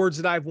awards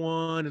that I've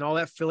won and all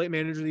that, affiliate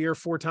manager of the year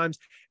 4 times,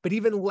 but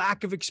even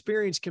lack of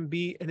experience can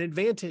be an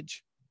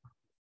advantage.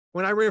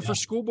 When I ran for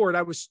school board,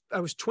 I was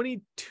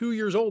 22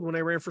 years old when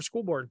I ran for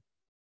school board.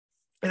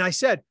 And I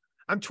said,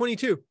 I'm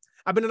 22.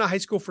 I've been in a high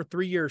school for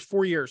 4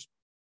 years.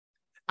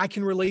 I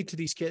can relate to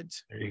these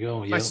kids. There you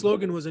go. My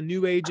slogan was a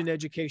new age in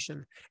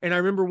education. And I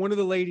remember one of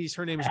the ladies,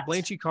 her name is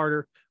Blanche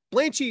Carter.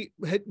 Blanche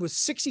was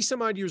 60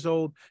 some odd years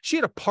old. She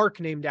had a park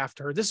named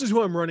after her. This is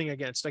who I'm running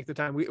against. Like, the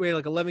time we had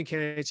like 11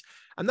 candidates.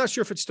 I'm not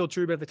sure if it's still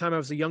true, but at the time I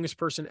was the youngest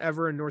person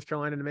ever in North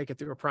Carolina to make it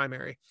through a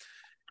primary.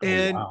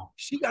 And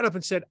she got up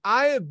and said,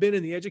 I have been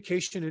in the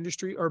education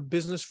industry or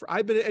business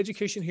I've been in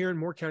education here in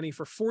Moore County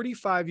for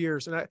 45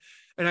 years. And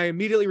I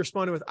immediately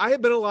responded with, I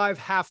have been alive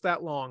half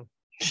that long.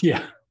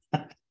 Yeah.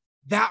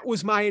 That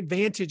was my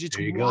advantage. It's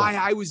why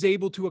I was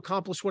able to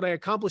accomplish what I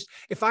accomplished.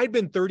 If I'd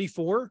been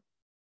 34,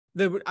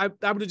 I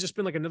would have just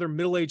been like another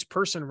middle-aged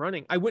person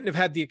running. I wouldn't have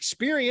had the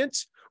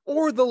experience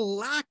or the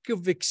lack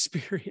of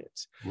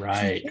experience.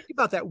 Right. So think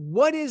about that.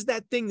 What is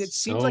that thing that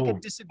seems like a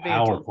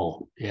disadvantage?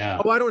 Powerful. Yeah.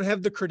 Oh, I don't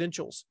have the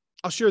credentials.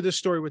 I'll share this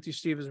story with you,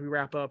 Steve, as we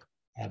wrap up.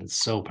 That is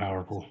so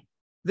powerful.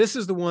 This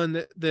is the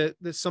one that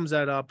sums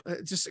that up.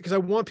 Just because I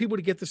want people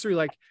to get this through.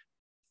 Like,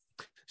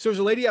 so there's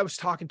a lady I was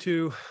talking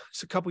to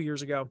just a couple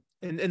years ago,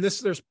 and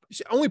there's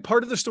only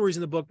part of the stories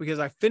in the book because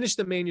I finished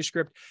the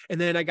manuscript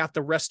and then I got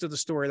the rest of the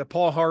story, the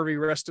Paul Harvey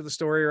rest of the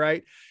story,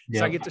 right? Yep.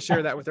 So I get to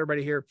share that with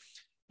everybody here.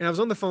 And I was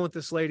on the phone with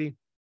this lady.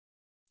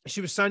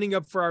 She was signing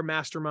up for our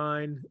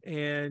mastermind,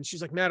 and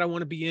she's like, Matt, I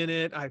want to be in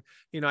it. I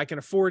can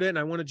afford it and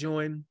I want to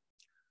join.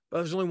 But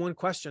there's only one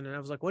question. And I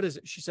was like, what is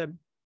it? She said,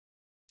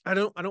 I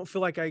don't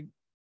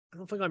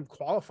think I'm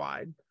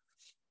qualified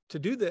to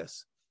do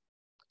this.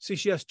 See,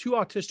 she has 2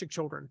 autistic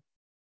children.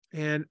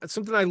 And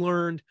something I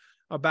learned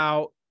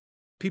about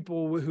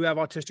people who have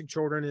autistic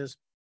children is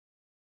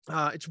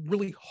it's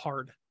really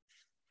hard.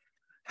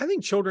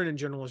 Having children in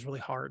general is really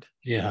hard.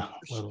 Yeah.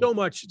 There's so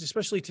much,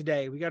 especially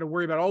today. We got to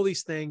worry about all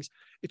these things.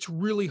 It's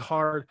really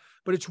hard,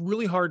 but it's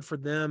really hard for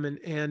them.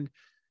 And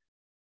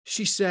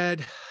she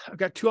said, I've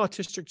got 2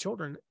 autistic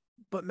children,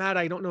 but Matt,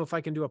 I don't know if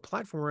I can do a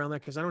platform around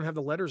that because I don't have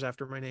the letters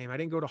after my name. I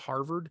didn't go to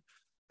Harvard.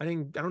 I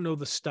don't know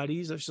the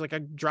studies. She's like, I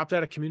dropped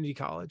out of community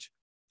college.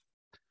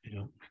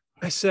 Yeah.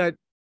 I said,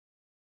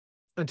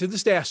 and to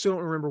this day, I still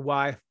don't remember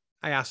why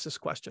I asked this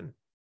question.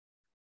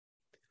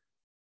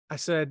 I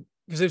said,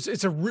 because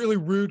it's a really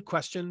rude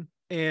question.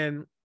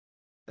 And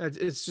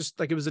it's just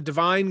like, it was a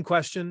divine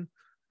question.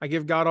 I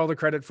give God all the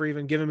credit for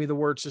even giving me the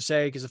words to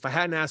say, because if I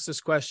hadn't asked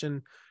this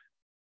question,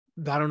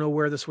 I don't know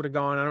where this would have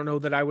gone. I don't know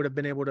that I would have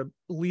been able to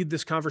lead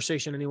this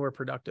conversation anywhere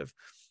productive.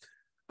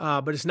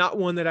 But it's not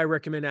one that I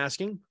recommend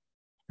asking.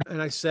 And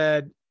I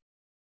said,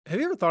 have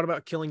you ever thought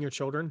about killing your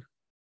children?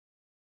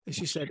 And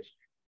she said,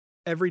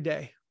 every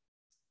day.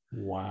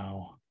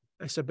 Wow.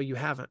 I said, but you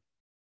haven't.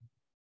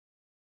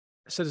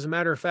 I said, as a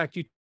matter of fact,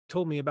 you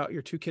told me about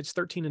your 2 kids,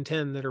 13 and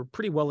 10, that are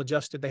pretty well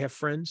adjusted. They have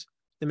friends.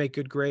 They make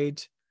good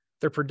grades.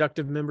 They're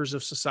productive members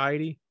of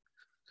society.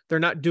 They're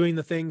not doing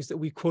the things that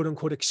we quote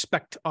unquote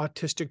expect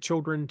autistic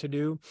children to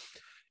do.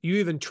 You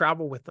even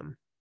travel with them.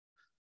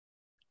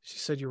 She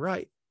said, you're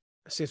right.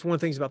 I say, it's one of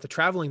the things about the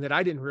traveling that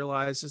I didn't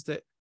realize is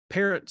that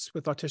parents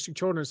with autistic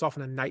children, it's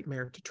often a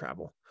nightmare to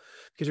travel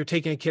because you're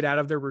taking a kid out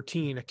of their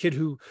routine, a kid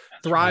who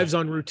thrives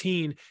on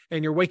routine,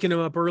 and you're waking them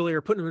up early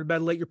or putting them in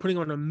bed late. You're putting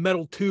on a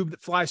metal tube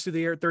that flies through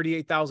the air at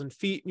 38,000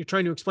 feet. And you're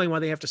trying to explain why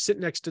they have to sit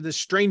next to this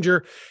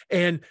stranger.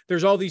 And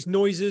there's all these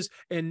noises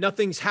and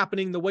nothing's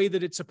happening the way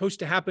that it's supposed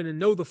to happen. And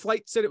no, the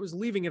flight said it was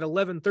leaving at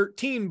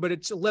 11:13, but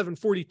it's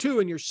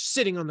 11:42 and you're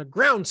sitting on the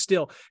ground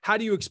still. How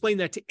do you explain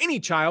that to any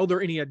child or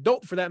any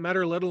adult for that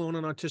matter, let alone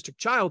an autistic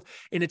child?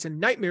 And it's a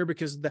nightmare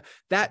because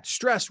that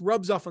stress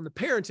rubs off on the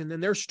parents, and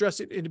then their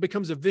stress, it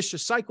becomes a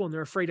vicious cycle, and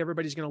they're afraid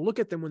everybody's going to look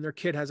at them when their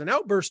kid has an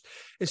outburst.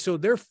 And so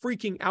they're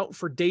freaking out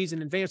for days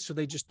in advance. So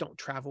they just don't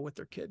travel with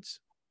their kids.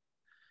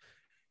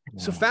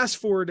 Wow. So fast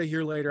forward a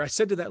year later, I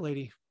said to that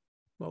lady,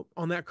 well,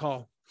 on that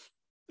call,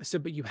 I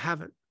said, but you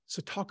haven't.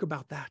 So talk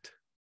about that.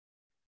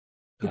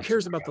 Who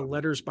cares about the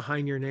letters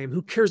behind your name?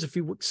 Who cares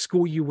what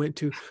school you went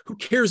to? Who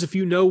cares if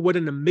you know what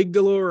an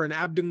amygdala or an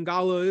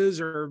abdongala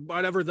is, or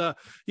whatever the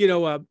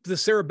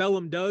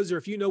cerebellum does, or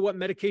if you know what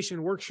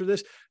medication works for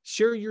this?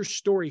 Share your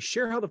story.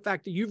 Share how the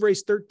fact that you've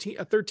raised a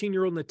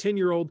 13-year-old and a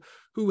 10-year-old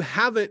who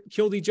haven't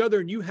killed each other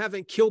and you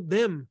haven't killed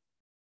them.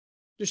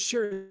 Just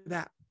share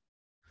that.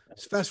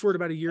 So fast forward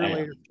about a year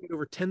later,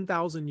 over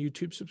 10,000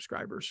 YouTube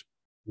subscribers.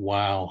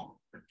 Wow.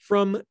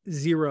 From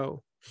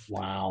zero.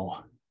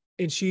 Wow.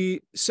 And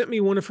she sent me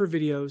one of her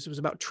videos. It was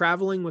about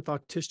traveling with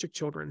autistic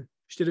children.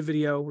 She did a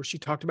video where she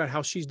talked about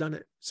how she's done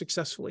it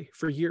successfully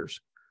for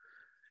years.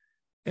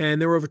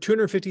 And there were over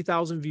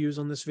 250,000 views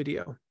on this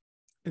video.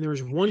 And there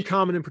was one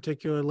comment in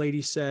particular. A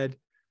lady said,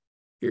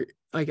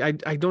 I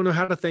don't know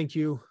how to thank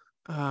you.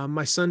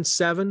 My son's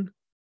 7.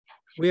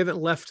 We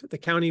haven't left the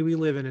county we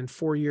live in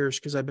 4 years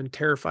because I've been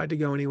terrified to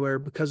go anywhere.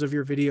 Because of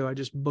your video, I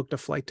just booked a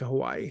flight to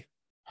Hawaii.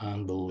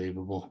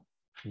 Unbelievable.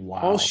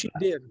 Wow. All she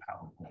did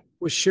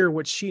was share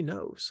what she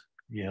knows.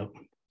 Yep.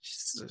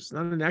 She's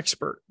not an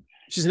expert.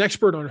 She's an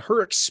expert on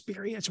her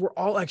experience. We're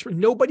all experts.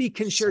 Nobody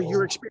can share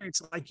your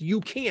experience like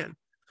you can.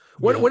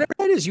 Whatever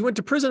that is, you went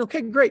to prison.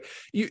 Okay, great.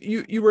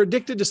 You were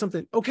addicted to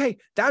something. Okay,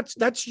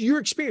 that's your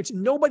experience.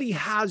 Nobody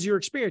has your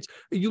experience.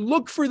 You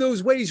look for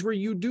those ways where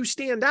you do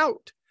stand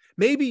out.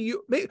 Maybe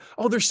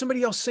there's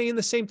somebody else saying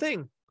the same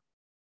thing.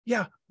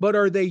 Yeah, but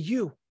are they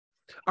you?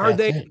 Are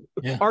they?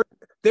 Yeah.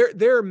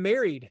 They're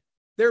married?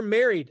 They're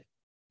married.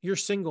 You're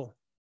single.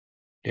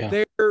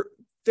 Yeah.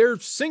 They're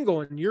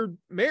single and you're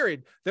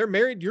married. They're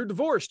married. You're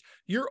divorced.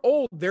 You're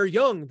old. They're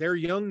young. They're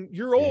young.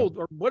 You're old,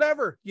 or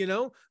whatever,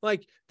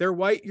 like they're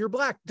white. You're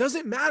black.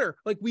 Doesn't matter.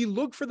 Like, we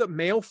look for the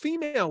male,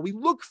 female. We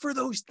look for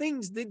those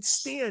things that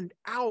stand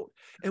out,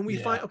 and we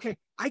find, okay,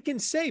 I can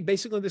say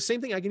basically the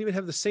same thing. I can even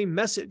have the same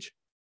message,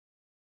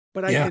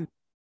 but I can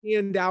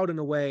stand out in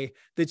a way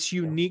that's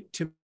unique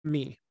to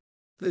me.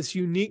 That's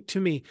unique to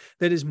me.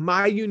 That is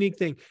my unique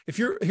thing.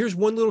 Here's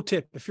one little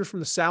tip. If you're from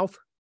the South,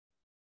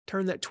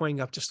 turn that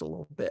twang up just a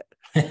little bit.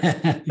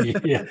 That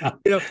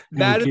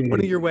is one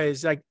of your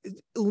ways. Like,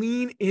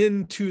 lean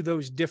into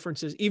those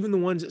differences, even the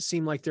ones that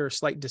seem like they're a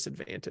slight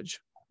disadvantage.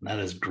 That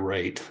is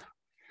great.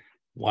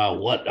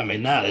 Wow.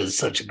 That is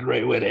such a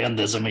great way to end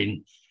this.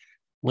 Lean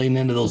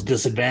into those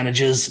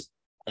disadvantages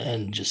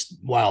and just,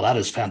 wow, that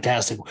is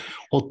fantastic.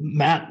 Well,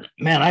 Matt,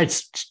 man, I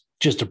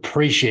just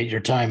appreciate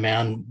your time,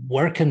 man.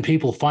 Where can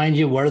people find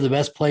you? Where are the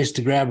best place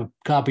to grab a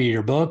copy of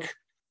your book?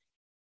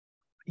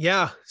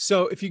 Yeah.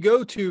 So if you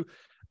go to, you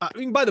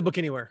can buy the book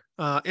anywhere,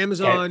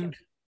 Amazon,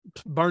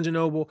 Barnes and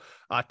Noble,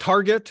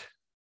 Target,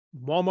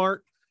 Walmart.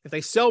 If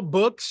they sell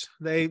books,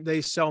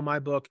 they sell my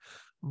book.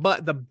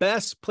 But the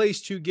best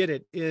place to get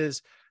it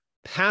is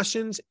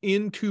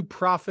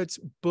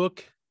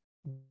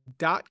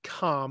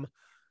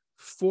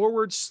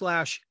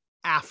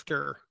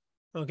passionsintoprofitsbook.com/after.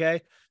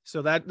 Okay.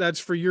 So that's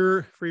for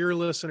your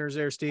listeners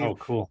there, Steve. Oh,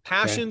 cool.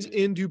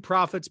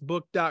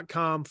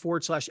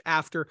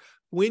 passionsintoprofitsbook.com/after.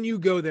 When you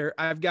go there,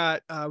 we've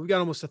got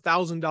almost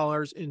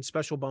 $1,000 in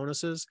special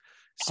bonuses.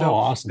 So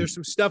awesome. There's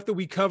some stuff that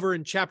we cover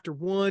in chapter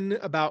 1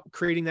 about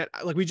creating that,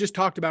 like we just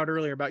talked about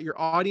earlier, about your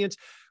audience.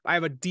 I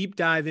have a deep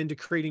dive into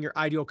creating your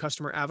ideal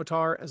customer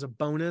avatar as a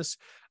bonus.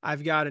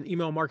 I've got an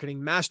email marketing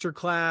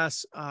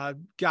masterclass.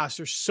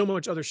 There's so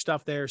much other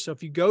stuff there. So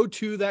if you go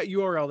to that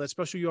URL, that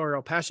special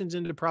URL,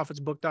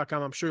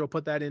 passionsintoprofitsbook.com, I'm sure you'll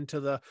put that into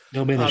the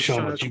show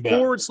notes,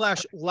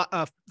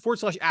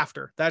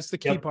 /after. That's the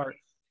key part.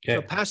 Okay.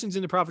 So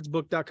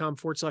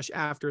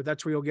passionsintoprofitsbook.com/after.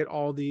 That's where you'll get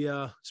all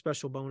the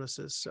special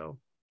bonuses. So.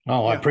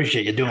 I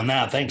appreciate you doing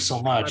that. Thanks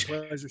so much. My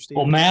pleasure, Steve.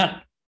 Well,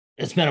 Matt,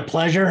 it's been a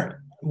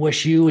pleasure.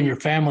 Wish you and your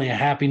family a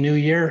happy new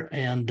year,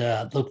 and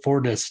look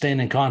forward to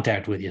staying in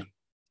contact with you.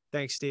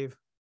 Thanks, Steve.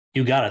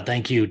 You got it.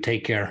 Thank you.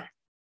 Take care.